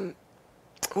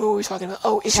 What were we talking about?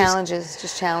 Oh, issues.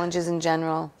 Just challenges in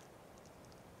general.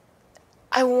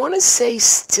 I want to say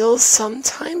still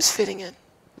sometimes fitting in.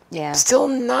 Yeah. Still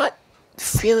not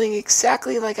feeling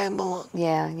exactly like I belong.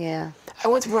 Yeah. I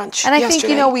went to brunch And I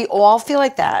yesterday. think, we all feel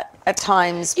like that at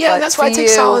times. Yeah, but that's why I for take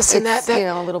you, solace in it's, that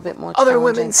a little bit more other challenging.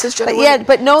 women, cisgender But women,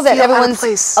 but know that feel out of everyone's,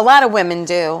 place. a lot of women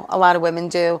do. A lot of women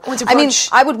do. I went to I mean, brunch.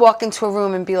 I would walk into a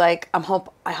room and be like, I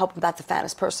hope I'm not the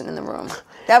fattest person in the room.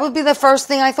 That would be the first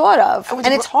thing I thought of. went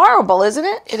And to it's horrible, isn't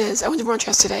it? It is. I went to brunch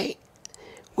yesterday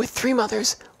with 3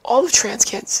 mothers, all the trans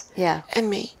kids. Yeah. And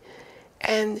me.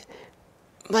 And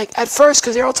like at first,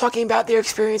 because they're all talking about their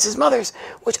experience as mothers,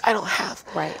 which I don't have.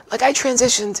 Right. Like I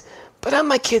transitioned, but I'm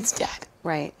my kid's dad.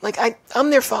 Right. Like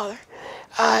I'm their father.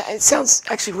 It sounds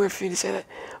actually weird for me to say that,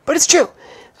 but it's true.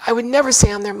 I would never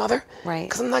say I'm their mother. Right.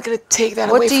 Because I'm not going to take that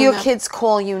away What from do them. your kids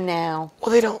call you now?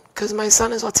 Well, they don't, because my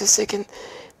son is autistic, and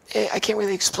I can't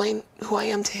really explain who I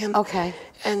am to him. Okay.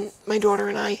 And my daughter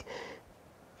and I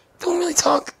don't really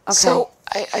talk, so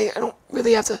I don't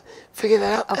really have to figure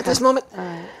that out at this moment. All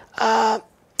right.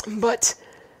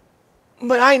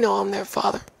 But I know I'm their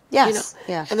father. Yes,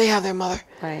 yeah. And they have their mother.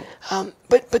 Right.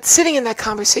 But sitting in that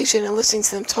conversation and listening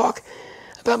to them talk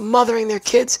about mothering their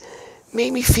kids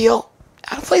made me feel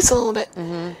out of place a little bit.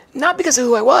 Not because of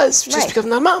who I was, just Right. because I'm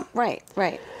not a mom. Right.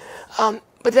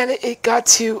 But then it got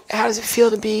to how does it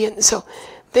feel to be, and so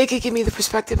they could give me the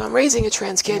perspective on raising a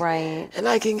trans kid. Right. And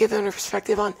I can give them a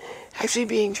perspective on actually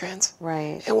being trans.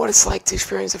 Right. And what it's like to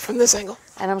experience it from this angle.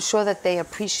 And I'm sure that they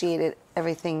appreciated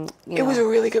everything. It was a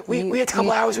really good, we had a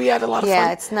couple hours, we had a lot of fun.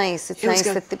 Yeah, it's nice. It's It was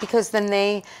nice good. because then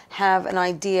they have an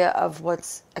idea of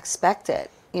what's expected,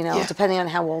 Yeah. depending on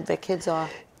how old their kids are.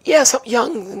 Yeah, so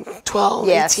young, 12,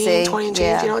 Yeah, 18, see? 20 and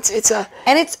Yeah. change. It's a,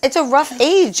 And it's a rough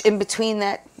age in between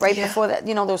that, right Yeah. before that,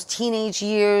 those teenage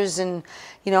years, and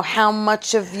how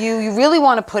much of you really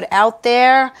want to put out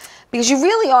there, because you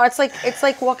really are. It's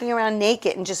like walking around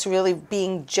naked and just really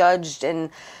being judged,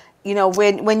 and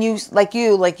when you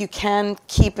can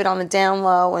keep it on the down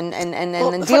low and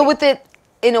the deal funny- with it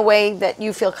in a way that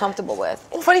you feel comfortable with.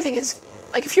 well, funny thing is,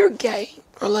 like if you're gay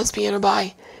or lesbian or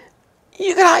bi,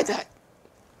 you can hide that.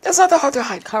 That's not that hard to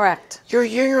hide. Correct. You're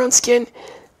in your own skin.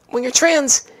 When you're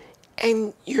trans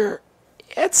and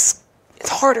it's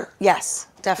harder. Yes,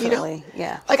 definitely.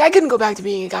 Yeah. Like I couldn't go back to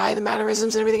being a guy, the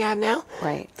mannerisms and everything I have now.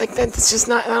 Right. Like that's just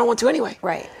not, and I don't want to anyway.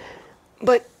 Right.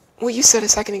 But what you said a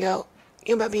second ago,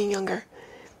 about being younger,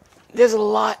 there's a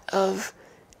lot of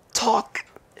talk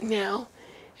now,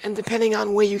 and depending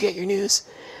on where you get your news,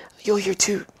 you'll hear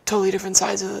two totally different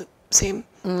sides of the same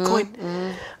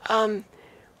coin. On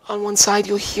one side,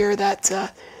 you'll hear that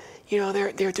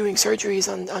they're doing surgeries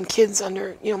on kids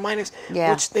under minors,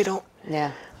 which they don't.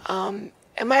 Yeah.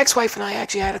 And my ex-wife and I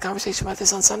actually had a conversation about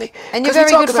this on Sunday. And you're very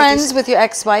good friends with your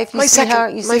ex-wife. My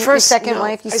second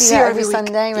wife. You see her every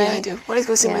Sunday, right? Yeah, I do. When I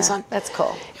go see my son. That's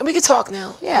cool. And we could talk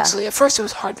now. Yeah. Actually, at first it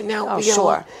was hard, but now we get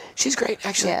along. She's great,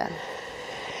 actually. Yeah.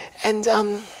 And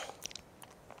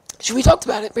we talked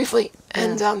about it briefly,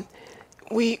 and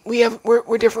we're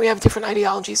different. We have different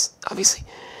ideologies, obviously.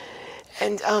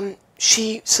 And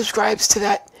she subscribes to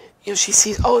that. She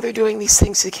sees, they're doing these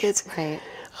things to kids. Right.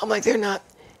 I'm like, they're not.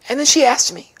 And then she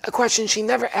asked me a question she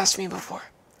never asked me before.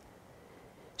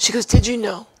 She goes, did you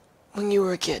know when you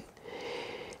were a kid?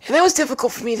 And that was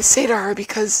difficult for me to say to her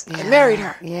because I married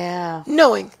her. Yeah.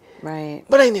 Knowing. Right.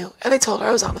 But I knew. And I told her,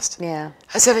 I was honest. Yeah.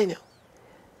 I said I knew.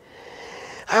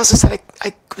 I also said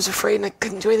I was afraid and I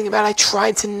couldn't do anything about it. I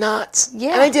tried to not.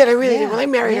 Yeah. And I did. I really did. When I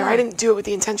married her, I didn't do it with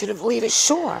the intention of leaving.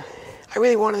 Sure. I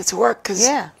really wanted it to work because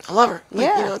I love her.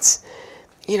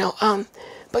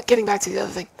 But getting back to the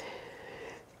other thing.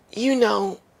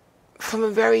 From a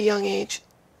very young age,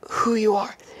 who you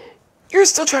are. You're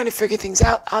still trying to figure things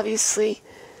out, obviously.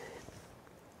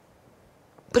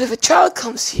 But if a child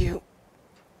comes to you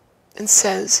and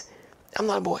says, I'm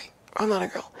not a boy, or I'm not a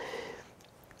girl,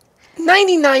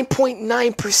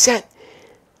 99.9%,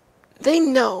 they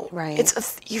know. Right.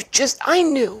 I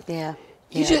knew. Yeah.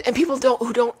 And people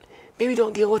maybe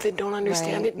don't deal with it, don't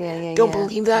understand it, don't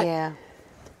believe that. Yeah.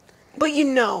 But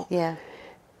Yeah.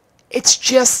 It's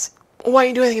just, why don't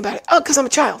you do anything about it? Oh, because I'm a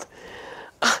child.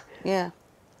 Yeah.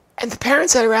 And the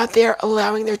parents that are out there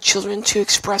allowing their children to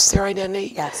express their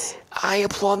identity, Yes. I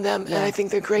applaud them, and I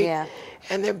think they're great. Yeah.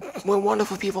 And we're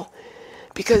wonderful people.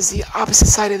 Because the opposite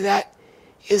side of that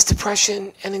is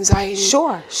depression and anxiety.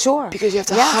 Sure. Because you have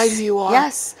to hide who you are.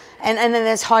 Yes. And then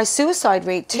there's high suicide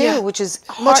rate too, which is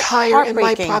much higher in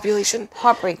my population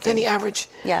heartbreaking than the average.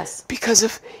 Yes. Because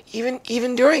of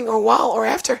even during or while or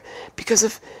after, because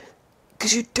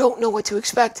you don't know what to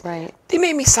expect. Right. They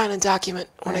made me sign a document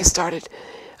when I started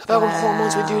about what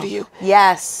hormones would do to you.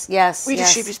 Yes.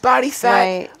 Redistributes body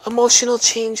fat, emotional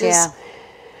changes. Yeah.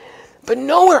 But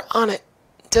nowhere on it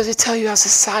does it tell you how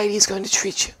society is going to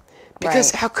treat you.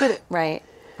 Because how could it? Right.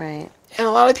 And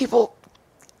a lot of people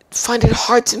find it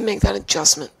hard to make that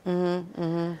adjustment.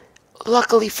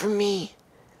 Luckily for me,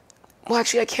 well,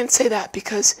 actually, I can't say that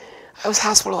because I was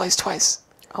hospitalized twice.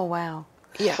 Oh, wow.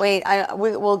 Yeah. Wait,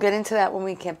 we'll get into that when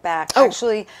we get back. Oh.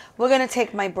 Actually, we're going to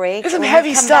take my break. There's some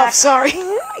heavy stuff, sorry.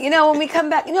 When we come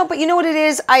back, but you know what it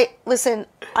is? I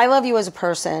love you as a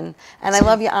person, and I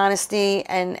love your honesty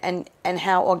and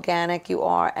how organic you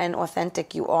are and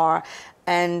authentic you are.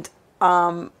 And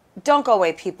don't go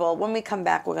away, people. When we come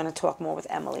back, we're going to talk more with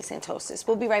Emily Santosis.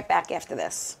 We'll be right back after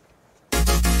this.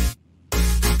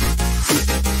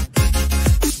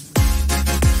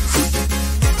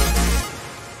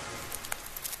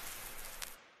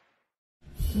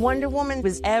 Wonder Woman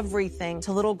was everything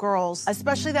to little girls,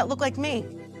 especially that look like me.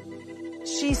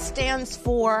 She stands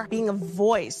for being a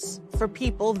voice for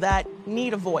people that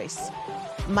need a voice.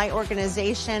 My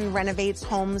organization renovates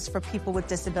homes for people with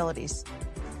disabilities.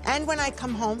 And when I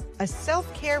come home, a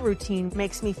self-care routine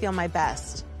makes me feel my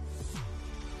best.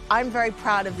 I'm very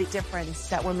proud of the difference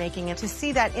that we're making, and to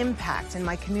see that impact in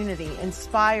my community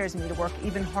inspires me to work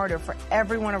even harder for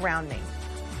everyone around me.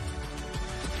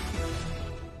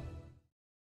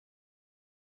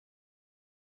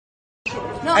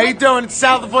 How you doing? It's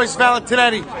Sal the Voice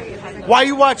Valentinetti. Why are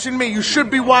you watching me? You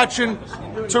should be watching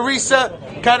Teresa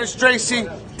Canastraci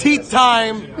Tea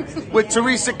Time with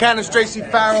Teresa Canastraci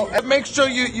Farrell. And make sure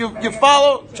you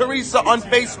follow Teresa on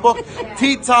Facebook.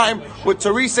 Tea Time with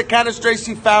Teresa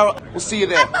Canastraci Farrell. We'll see you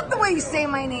there. I love the way you say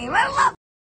my name. I love.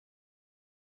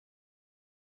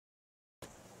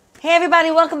 Hey everybody,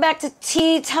 welcome back to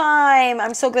Tea Time.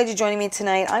 I'm so glad you're joining me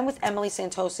tonight. I'm with Emily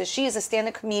Santosis. She is a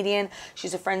stand-up comedian.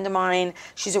 She's a friend of mine.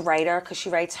 She's a writer because she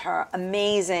writes her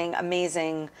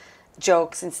amazing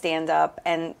jokes and stand-up.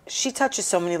 And she touches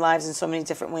so many lives in so many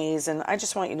different ways. And I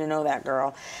just want you to know that,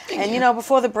 girl. And,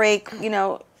 before the break,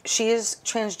 she is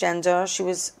transgender. She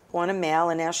was born a male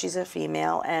and now she's a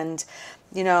female. And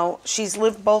she's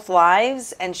lived both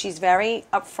lives, and she's very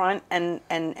upfront and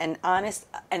honest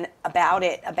and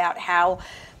about how,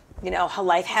 her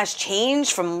life has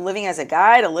changed from living as a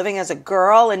guy to living as a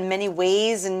girl in many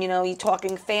ways. And, you're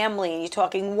talking family, you're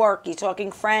talking work, you're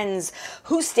talking friends,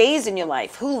 who stays in your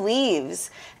life, who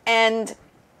leaves. And,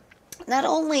 not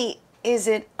only is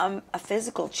it a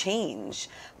physical change,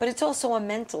 but it's also a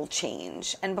mental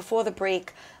change. And before the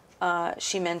break,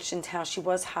 she mentioned how she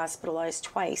was hospitalized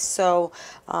twice. So,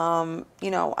 I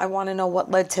want to know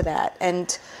what led to that,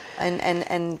 and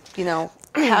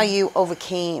how you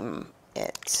overcame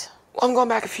it. Well, I'm going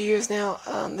back a few years now.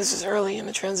 This is early in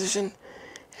the transition,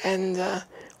 and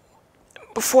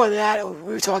before that,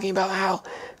 we were talking about how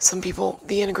some people,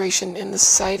 the integration in the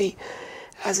society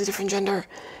as a different gender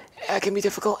can be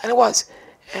difficult, and it was.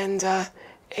 And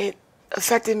it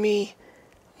affected me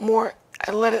more.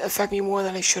 I let it affect me more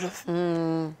than I should have.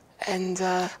 And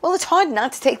well, it's hard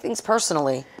not to take things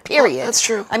personally, period. Well, that's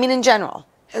true. I mean, in general.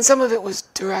 And some of it was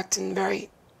direct and very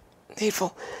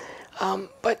hateful.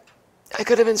 But I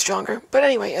could have been stronger. But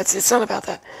anyway, it's not about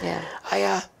that. Yeah.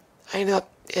 I ended up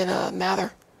in a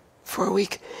Mather for a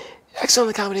week.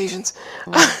 Excellent accommodations.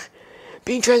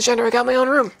 Being transgender, I got my own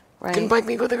room. Right. Couldn't bike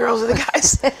me with the girls or the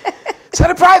guys. So I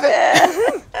had a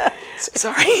private.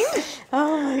 Sorry.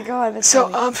 Oh my God. That's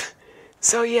funny.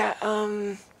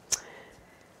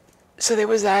 So there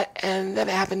was that, and then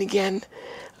it happened again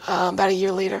about a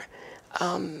year later,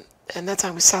 and that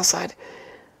time was Southside.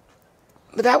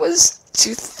 But that was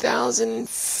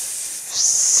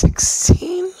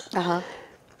 2016.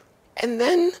 And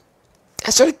then I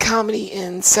started comedy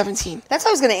in 17. That's what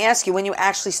I was going to ask you, when you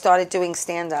actually started doing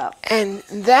stand-up. And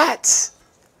that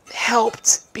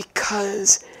helped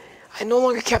because I no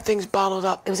longer kept things bottled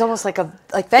up. It was almost like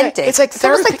venting. It's like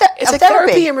therapy. Almost like it's like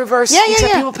therapy in reverse. Yeah,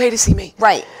 except yeah. people pay to see me.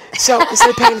 Right. So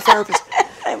instead of paying the therapist.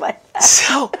 I like that.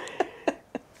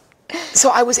 So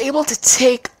I was able to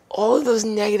take all of those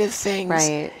negative things,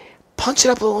 Right. punch it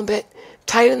up a little bit,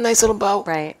 tie it in a nice little bow,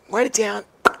 Right. write it down,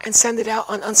 and send it out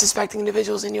on unsuspecting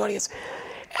individuals in the audience.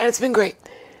 And it's been great.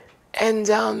 And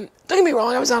don't get me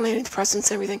wrong, I was on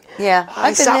antidepressants and everything. Yeah.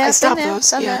 I stopped been there, those.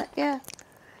 done Yeah. that. Yeah.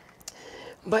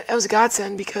 But it was a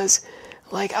godsend because,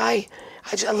 like, I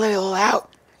just let it all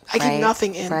out. I keep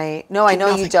nothing in. Right. No, I Keep know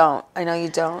you nothing. don't. I know you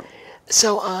don't.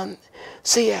 So the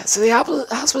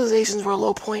hospitalizations were a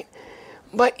low point,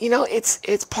 but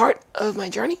it's part of my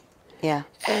journey, Yeah.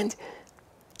 and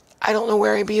I don't know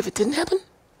where I'd be if it didn't happen,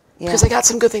 Yeah. because I got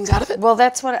some good things out of it. Well,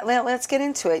 let's get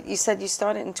into it. You said you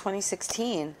started in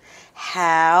 2016.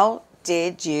 How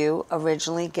did you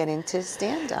originally get into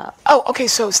stand-up? Oh, okay.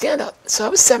 So stand up. So I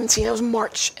was 17. I was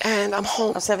March, and I'm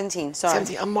home. Oh, 17. Sorry.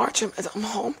 17. I'm March. I'm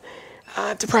home.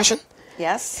 Depression,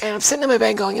 Yes. and I'm sitting in my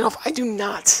bed going, if I do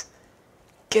not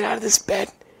get out of this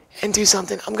bed and do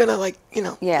something, I'm gonna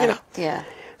Yeah. Yeah.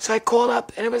 So I called up,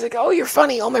 and everybody's like, "Oh, you're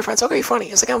funny." All my friends, "Okay, you're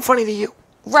funny." It's like, I'm funny to you.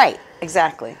 Right.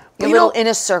 Exactly. Your you little know-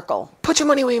 inner circle. Put your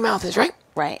money where your mouth is, right?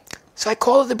 Right. So I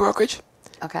called the brokerage,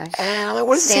 Okay. and I'm like,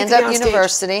 "What does it take to Stand-up get on stage?"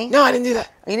 University. No, I didn't do that.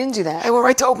 You didn't do that. I went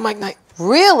right to open mic night.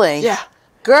 Really? Yeah.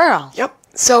 Girl. Yep.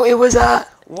 So it was I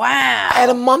Wow. had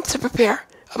a month to prepare,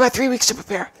 about 3 weeks to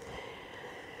prepare.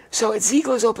 So it's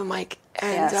Ziegler's open mic,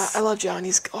 and Yes. I love John.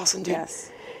 He's awesome, dude. Yes.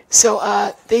 So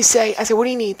I said, "What do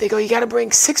you need?" They go, "You got to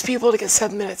bring 6 people to get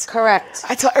 7 minutes." Correct.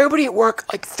 I tell everybody at work,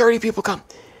 like 30 people come.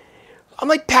 I'm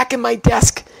like packing my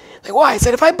desk. Like, why? I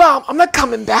said, if I bomb, I'm not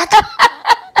coming back.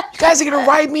 You guys are gonna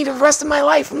ride me the rest of my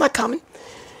life. I'm not coming.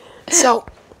 So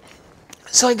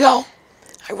I go.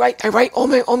 I write all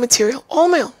my own material, all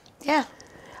my own. Yeah.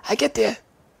 I get there,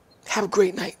 have a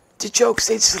great night. The jokes,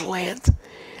 they just land.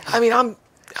 I mean,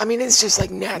 it's just like,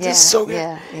 it's so good.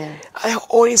 Yeah. Yeah.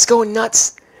 Audience going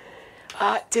nuts.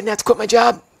 Didn't have to quit my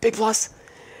job. Big plus.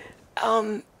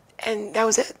 And that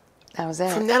was it. That was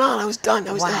it. From then on, I was done.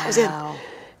 I was in. Wow.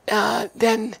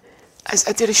 Then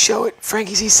I did a show at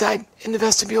Frankie's East Side in the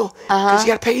vestibule. Because you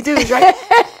got to pay your dues, right?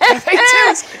 You got to pay your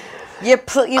dues. You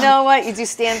know what? You do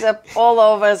stand up all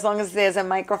over as long as there's a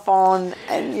microphone,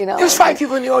 and There was 5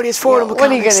 people in the audience, 4 of them were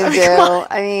What are you comics. gonna I mean, come do? on.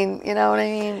 I mean, you know what I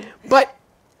mean? But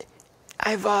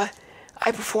I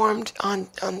performed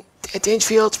at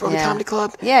Dangerfield's Broadway Comedy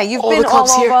Club. Yeah, you've all been the all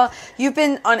clubs here. over. You've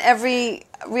been on every.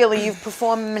 Really, you've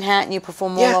performed in Manhattan. You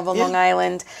perform all Yeah, over yeah. Long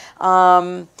Island,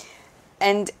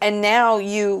 and now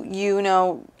you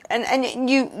know. And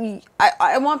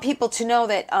I want people to know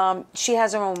that she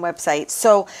has her own website.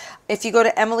 So if you go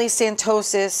to Emily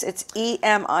Santosis, it's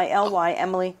EMILY,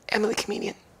 Emily. Emily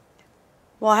Comedian.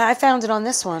 Well, I found it on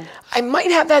this one. I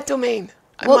might have that domain.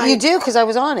 Well, you do, because I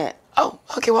was on it. Oh,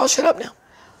 okay. Well, I'll shut up now.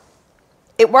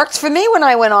 It worked for me when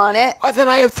I went on it. Then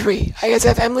I have 3. I guess I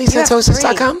have have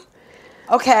EmilySantosis.com.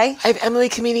 Okay. I have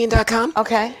EmilyComedian.com.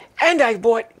 Okay. And I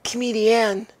bought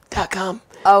Comedian.com.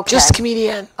 Okay. Just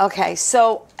Comedian. Okay,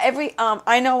 so I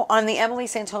know on the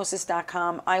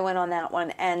EmilySantosis.com, I went on that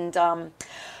one, and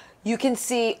you can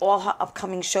see all her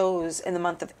upcoming shows in the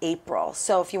month of April.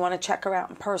 So if you want to check her out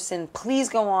in person, please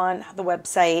go on the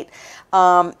website.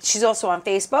 She's also on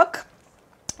Facebook.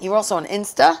 You're also on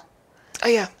Insta. Oh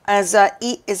yeah. As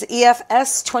is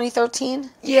EFS 2013.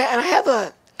 Yeah, and I have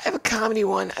a comedy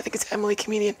one. I think it's Emily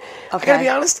Comedian. Okay. I gotta be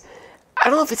honest. I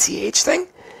don't know if it's the age thing.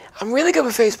 I'm really good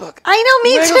with Facebook. I know,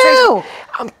 me I'm really good with too.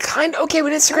 Facebook. I'm kind of okay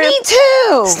with Instagram. Me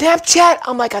too. Snapchat,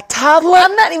 I'm like a toddler.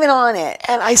 I'm not even on it.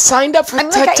 And I signed up for I'm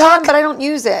like TikTok, I am, but I don't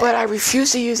use it. but I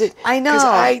refuse to use it. I know.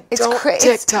 Because I don't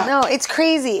TikTok. No, it's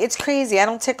crazy. It's crazy. I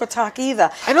don't TikTok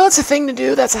either. I know it's a thing to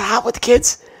do. That's hot with the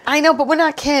kids. I know, but we're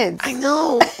not kids. I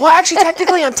know. Well, actually,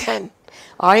 technically, I'm 10.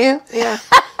 Are you? Yeah.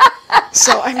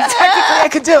 So, I mean, technically, I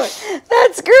could do it.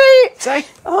 That's great. Sorry?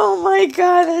 Oh my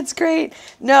God, that's great.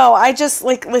 No, I just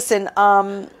listen,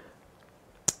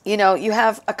 you know, you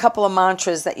have a couple of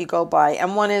mantras that you go by,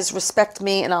 and one is respect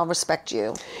me and I'll respect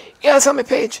you. Yeah, it's on my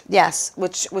page. Yes,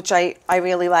 which I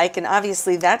really like, and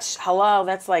obviously that's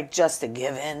like just a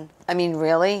given. I mean,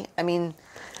 really? I mean,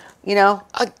 you know?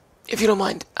 If you don't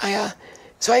mind,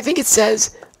 so I think it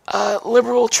says,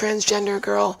 liberal transgender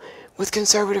girl with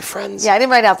conservative friends. Yeah, I didn't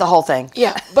write out the whole thing.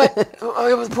 Yeah, but the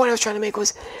point I was trying to make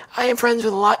was I am friends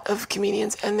with a lot of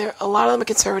comedians, and a lot of them are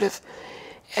conservative.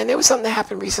 And there was something that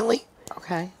happened recently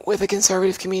with a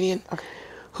conservative comedian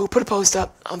who put a post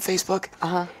up on Facebook.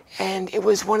 And it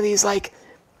was one of these, like,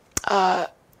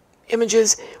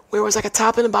 images where it was, like, a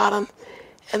top and a bottom.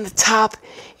 And the top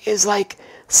is, like,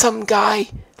 some guy,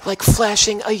 like,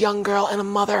 flashing a young girl and a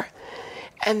mother.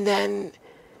 And then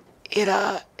it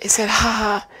said,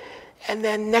 haha. And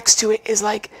then next to it is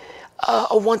like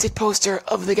a wanted poster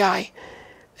of the guy.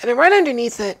 And then right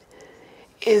underneath it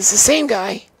is the same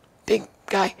guy, big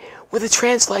guy, with a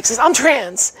trans flag. Says, I'm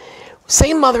trans.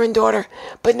 Same mother and daughter,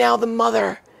 but now the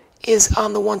mother is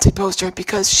on the wanted poster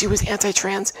because she was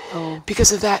anti-trans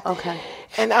because of that. Okay.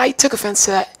 And I took offense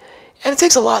to that. And it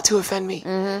takes a lot to offend me.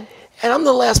 And I'm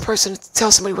the last person to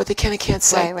tell somebody what they can and can't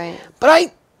say. Right. But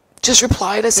I just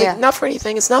replied. I said, not for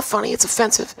anything. It's not funny. It's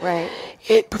offensive. Right.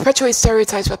 It perpetuates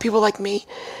stereotypes about people like me.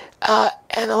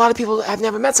 And a lot of people have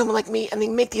never met someone like me, and they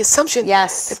make the assumption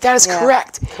that is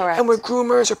correct. Correct. And we're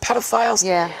groomers or pedophiles.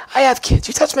 Yeah. I have kids.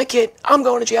 You touch my kid, I'm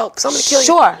going to jail because I'm going to kill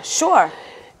you. Sure.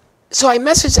 So I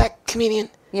messaged that comedian.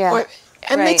 Yeah.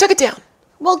 And they took it down.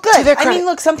 Well, To good. their I mean, credit.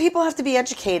 look, some people have to be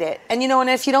educated. And, you know, and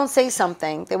if you don't say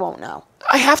something, they won't know.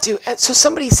 I have to. And so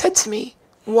somebody said to me,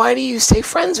 why do you stay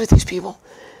friends with these people?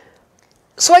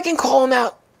 So I can call them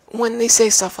out when they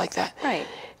say stuff like that. Right.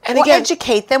 And Or again,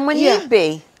 educate them when need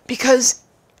be. Because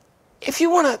if you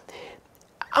want to,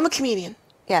 I'm a comedian.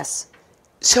 Yes.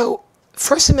 So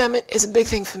First Amendment is a big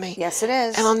thing for me. Yes, it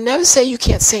is. And I'll never say you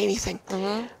can't say anything.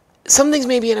 Some things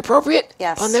may be inappropriate.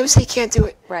 Yes. I'll never say you can't do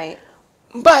it. Right.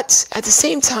 But at the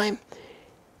same time,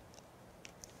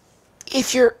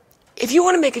 if you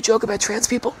want to make a joke about trans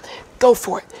people, go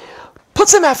for it. Put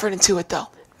some effort into it, though.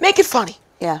 Make it funny.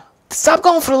 Yeah. Stop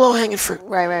going for the low-hanging fruit.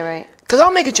 Right. Because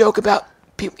I'll make a joke about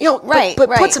people, you know, but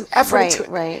put some effort into it.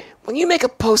 Right. When you make a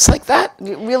post like that,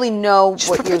 You really know just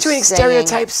what you're perpetuating saying.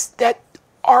 stereotypes that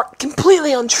are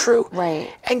completely untrue. Right.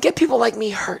 And get people like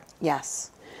me hurt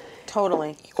Yes.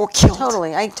 Totally. or killed.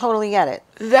 Totally. I totally get it.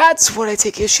 That's what I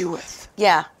take issue with.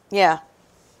 Yeah. I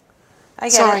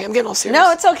get Sorry, it. I'm getting all serious.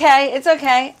 No, it's okay. It's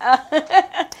okay.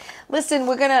 Listen,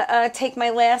 we're gonna take my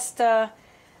last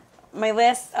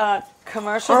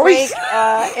commercial Are we? break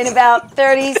in about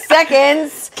 30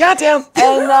 seconds. Goddamn.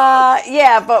 And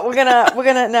but we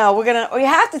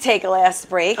have to take a last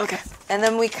break. Okay. And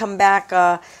then we come back.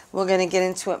 We're gonna get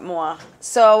into it more.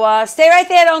 So stay right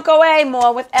there. Don't go away.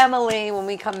 More with Emily when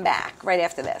we come back right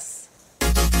after this.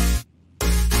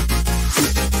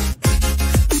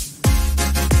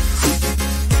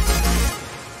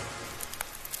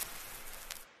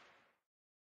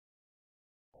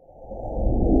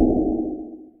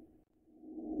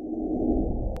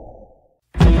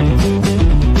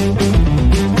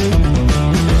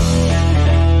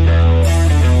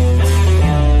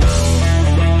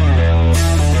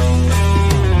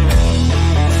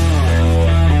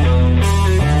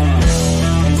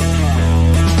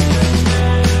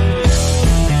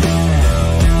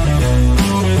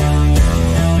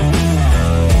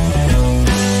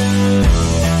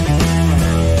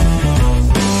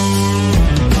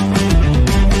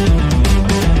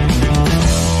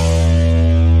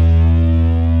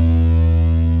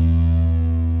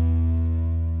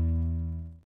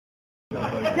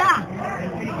 Doc,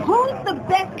 who's the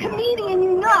best comedian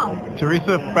you know?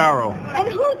 Teresa Farrell. And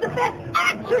who's the best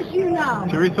actress you know?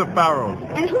 Teresa Farrell.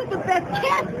 And who's the best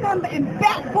cast member in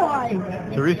Bat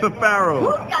Boys? Teresa Farrell.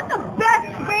 Who's got the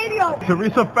best radio?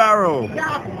 Teresa Farrell.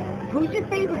 Doc, Who's your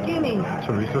favorite Jimmy?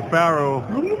 Teresa Farrell.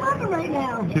 Who are you loving right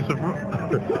now?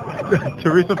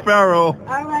 Teresa Farrell.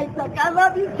 All right, Duck. I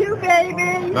love you too,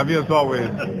 baby. Love you as always.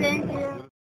 Thank you.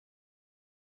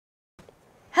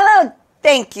 Hello,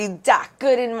 thank you, Doc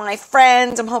Gooden, my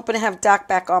friends. I'm hoping to have Doc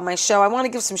back on my show. I want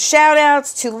to give some shout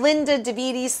outs to Linda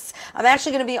DeVitis. I'm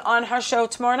actually going to be on her show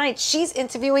tomorrow night. She's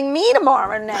interviewing me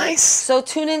tomorrow night. Nice. So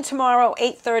tune in tomorrow,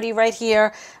 8:30, right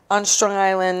here on Strong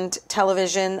Island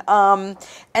Television. And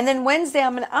then Wednesday,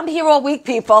 I'm here all week,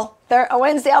 people.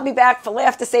 Wednesday, I'll be back for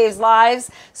Laughter Saves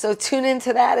Lives. So tune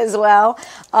into that as well.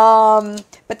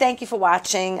 But thank you for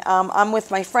watching. I'm with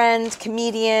my friend,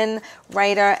 comedian,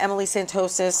 writer, Emily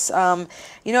Santosis.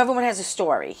 Everyone has a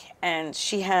story, and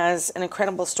she has an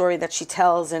incredible story that she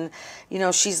tells. And,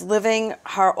 she's living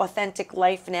her authentic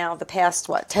life now the past,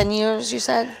 10 years, you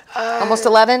said? Almost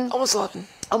 11? Almost 11.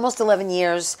 Almost 11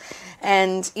 years.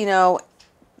 And,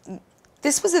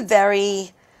 this was a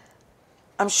very,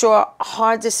 I'm sure,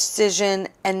 hard decision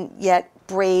and yet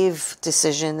brave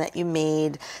decision that you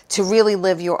made to really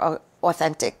live your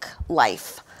authentic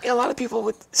life. Yeah, a lot of people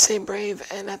would say brave,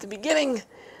 and at the beginning,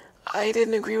 I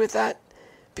didn't agree with that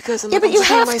because I'm Yeah, but you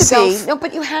have myself. to be. No,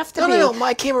 but you have to be. No.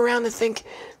 I came around to think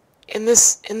in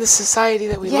this society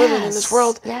that we live in this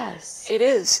world, Yes. it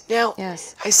is. Now,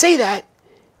 Yes. I say that,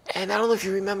 and I don't know if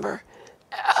you remember,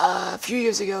 a few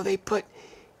years ago they put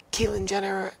Caitlyn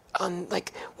Jenner on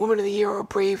Woman of the Year or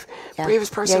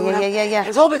bravest person. Yeah. And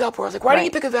it's all big uproar. Why don't you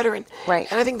Right. pick a veteran? Right.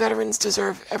 And I think veterans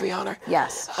deserve every honor.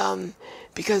 Yes.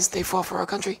 Because they fought for our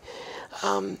country.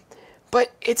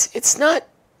 But it's not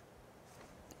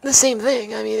the same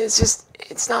thing. I mean,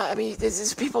 it's not. I mean,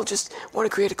 people just want to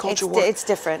create a culture war. It's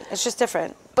different. It's just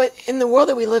different. But in the world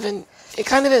that we live in, it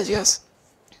kind of is, yes.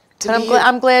 But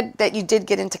I'm glad that you did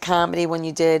get into comedy when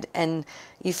you did, and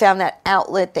you found that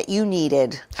outlet that you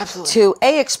needed. Absolutely. To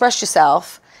A, express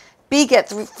yourself, B, get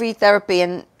free therapy,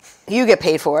 and you get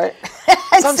paid for it. Instead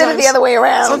of Sometimes. the other way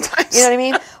around. Sometimes. You know what I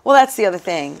mean? Well, that's the other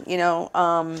thing.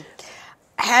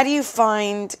 How do you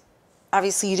find?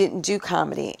 Obviously, you didn't do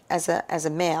comedy as a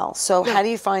male. So No. how do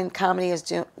you find comedy as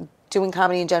doing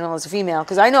comedy in general as a female?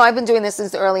 Because I know I've been doing this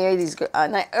since the early 80s,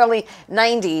 early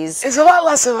 90s. There's a lot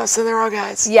less of us than there are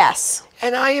guys. Yes.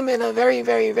 And I am in a very,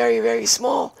 very, very, very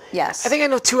small. Yes. I think I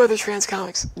know 2 other trans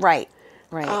comics. Right.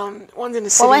 One's in the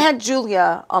city. Well, I had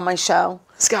Julia on my show.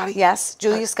 Scotty. Yes,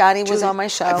 Julia Scotty was Julia. on my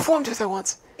show. I performed with her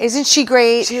once. Isn't she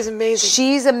great? She is amazing.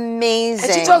 She's amazing.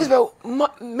 And she talks about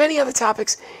many other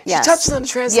topics. Yes. She touches on the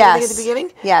trans thing Yes. at the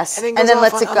beginning. Yes. And then, And goes then off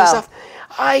lets on it other go. Stuff.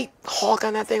 I hawk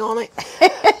on that thing all night.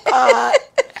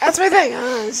 That's my thing.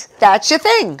 That's your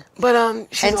thing. But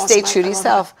she's And awesome. stay I true to love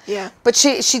yourself. her. Yeah. But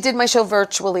she did my show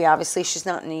virtually, obviously. She's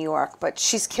not in New York, but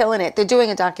she's killing it. They're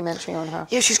doing a documentary on her.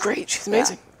 Yeah, she's great. She's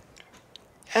amazing.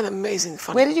 And amazing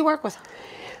fun. Where did you work with her?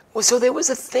 Well, so there was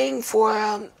a thing for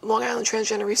Long Island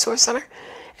Transgender Resource Center,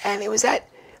 and it was at,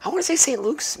 I want to say St.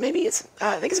 Luke's. Maybe it's,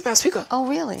 I think it's in Paspeco. Oh,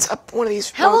 really? It's up one of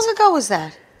these How roads. long ago was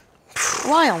that? A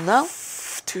while, no?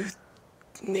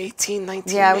 2018,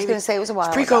 19, Yeah, I was maybe. going to say it was a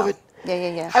while Pre-COVID. ago.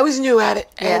 Yeah. I was new at it,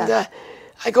 and Yeah.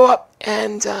 I go up,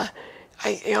 and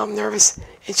I'm nervous,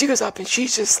 and she goes up, and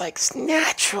she's just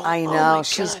natural. I know. Oh my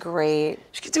She's God. great.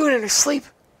 She could do it in her sleep.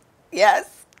 Yes.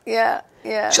 Yeah.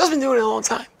 She's been doing it a long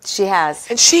time. She has.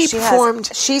 And she has.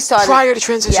 performed She started prior to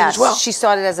transition yes, as well. She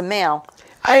started as a male.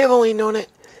 I have only known it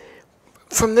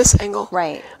from this angle.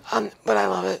 Right. But I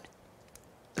love it.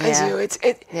 Yeah. I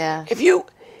do. Yeah. If you,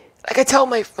 I tell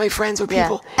my friends or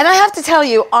people. And I have to tell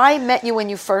you, I met you when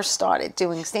you first started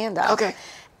doing stand-up. Okay.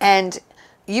 And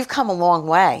you've come a long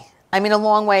way. I mean, a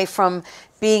long way from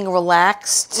being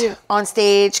relaxed on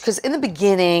stage. Because in the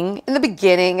beginning,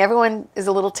 everyone is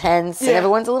a little tense and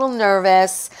everyone's a little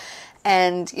nervous.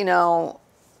 And,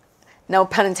 no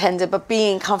pun intended, but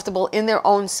being comfortable in their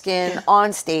own skin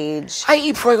on stage. I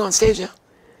eat before I go on stage now.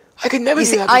 I could never You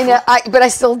do see, that before. I know, but I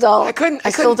still don't. I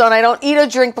still don't. I don't eat or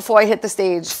drink before I hit the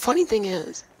stage. Funny thing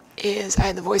is I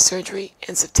had the voice surgery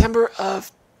in September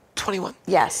of 21.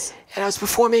 Yes. And I was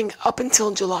performing up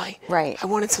until July. Right. I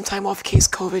wanted some time off in case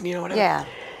COVID, whatever. Yeah.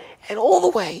 And all the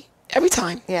way, every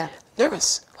time,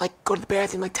 nervous, go to the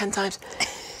bathroom 10 times.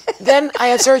 Then I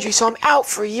had surgery, so I'm out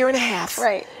for a year and a half.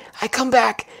 Right. I come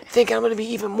back thinking I'm going to be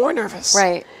even more nervous.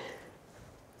 Right.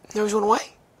 Nerves went away.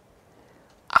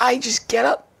 I just get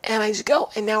up and I just go,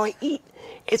 and now I eat.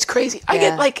 It's crazy. I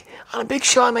get on a big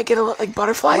show, I might get a lot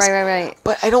butterflies. Right.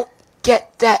 But I don't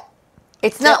get that.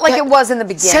 It's not like it was in the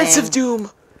beginning. Sense of doom.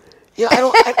 I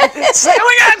don't. It's like,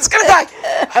 oh my God, it's gonna die.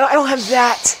 I don't have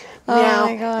that now.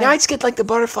 my God. Now I just get the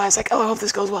butterflies. Oh, I hope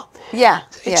this goes well. Yeah.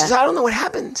 It's just, I don't know what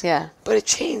happened. Yeah. But it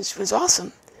changed. It was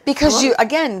awesome. Because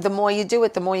the more you do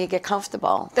it, the more you get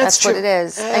comfortable. That's what true. it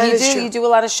is. That And is true. you do a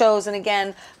lot of shows. And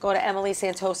again, go to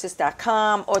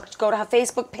emilysantosis.com or go to her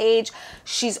Facebook page.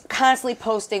 She's constantly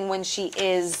posting when she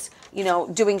is,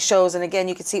 doing shows. And again,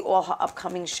 you can see all her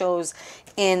upcoming shows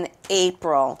in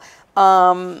April.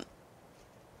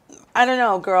 I don't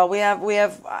know, girl. We have.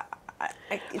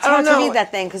 It's hard to read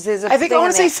that thing because there's a. I think I thing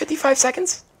want to in say there. 55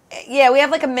 seconds. Yeah, we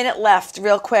have like a minute left,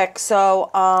 real quick. So.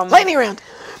 Lightning round.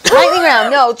 Lightning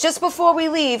round. No, just before we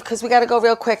leave, because we got to go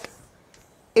real quick.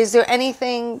 Is there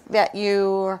anything that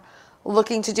you're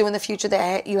looking to do in the future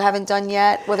that you haven't done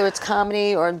yet, whether it's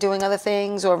comedy or doing other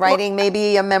things or writing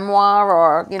maybe a memoir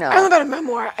or, I don't know about a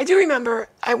memoir. I do remember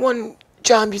I won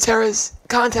John Butera's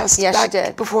contest Yes, back you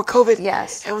did. before COVID.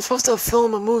 Yes. And I was supposed to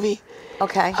film a movie.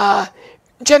 Okay.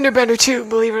 Genderbender 2,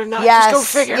 believe it or not. Yes.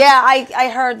 Just go figure. Yeah, I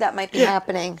heard that might be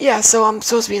happening. Yeah, so I'm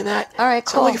supposed to be in that. All right,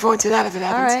 So cool. I'm looking forward to that if it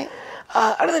happens. All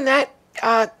right. Other than that,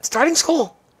 starting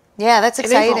school. Yeah, that's in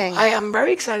April. exciting. I am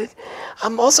very excited.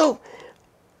 I'm also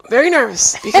very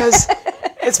nervous because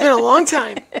it's been a long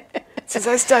time since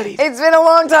I studied. It's been a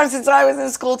long time since I was in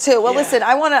school too. Well, Yeah. listen,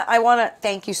 I wanna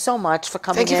thank you so much for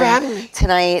coming Thank you for having me.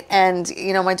 tonight. And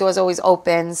my door's always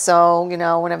open. So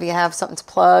whenever you have something to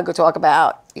plug or talk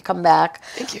about, you come back.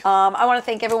 Thank you. I want to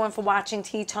thank everyone for watching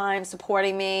Tea Time,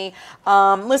 supporting me.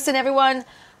 Listen, everyone.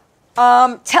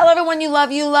 Tell everyone you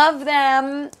love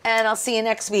them, and I'll see you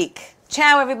next week.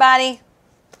 Ciao, everybody.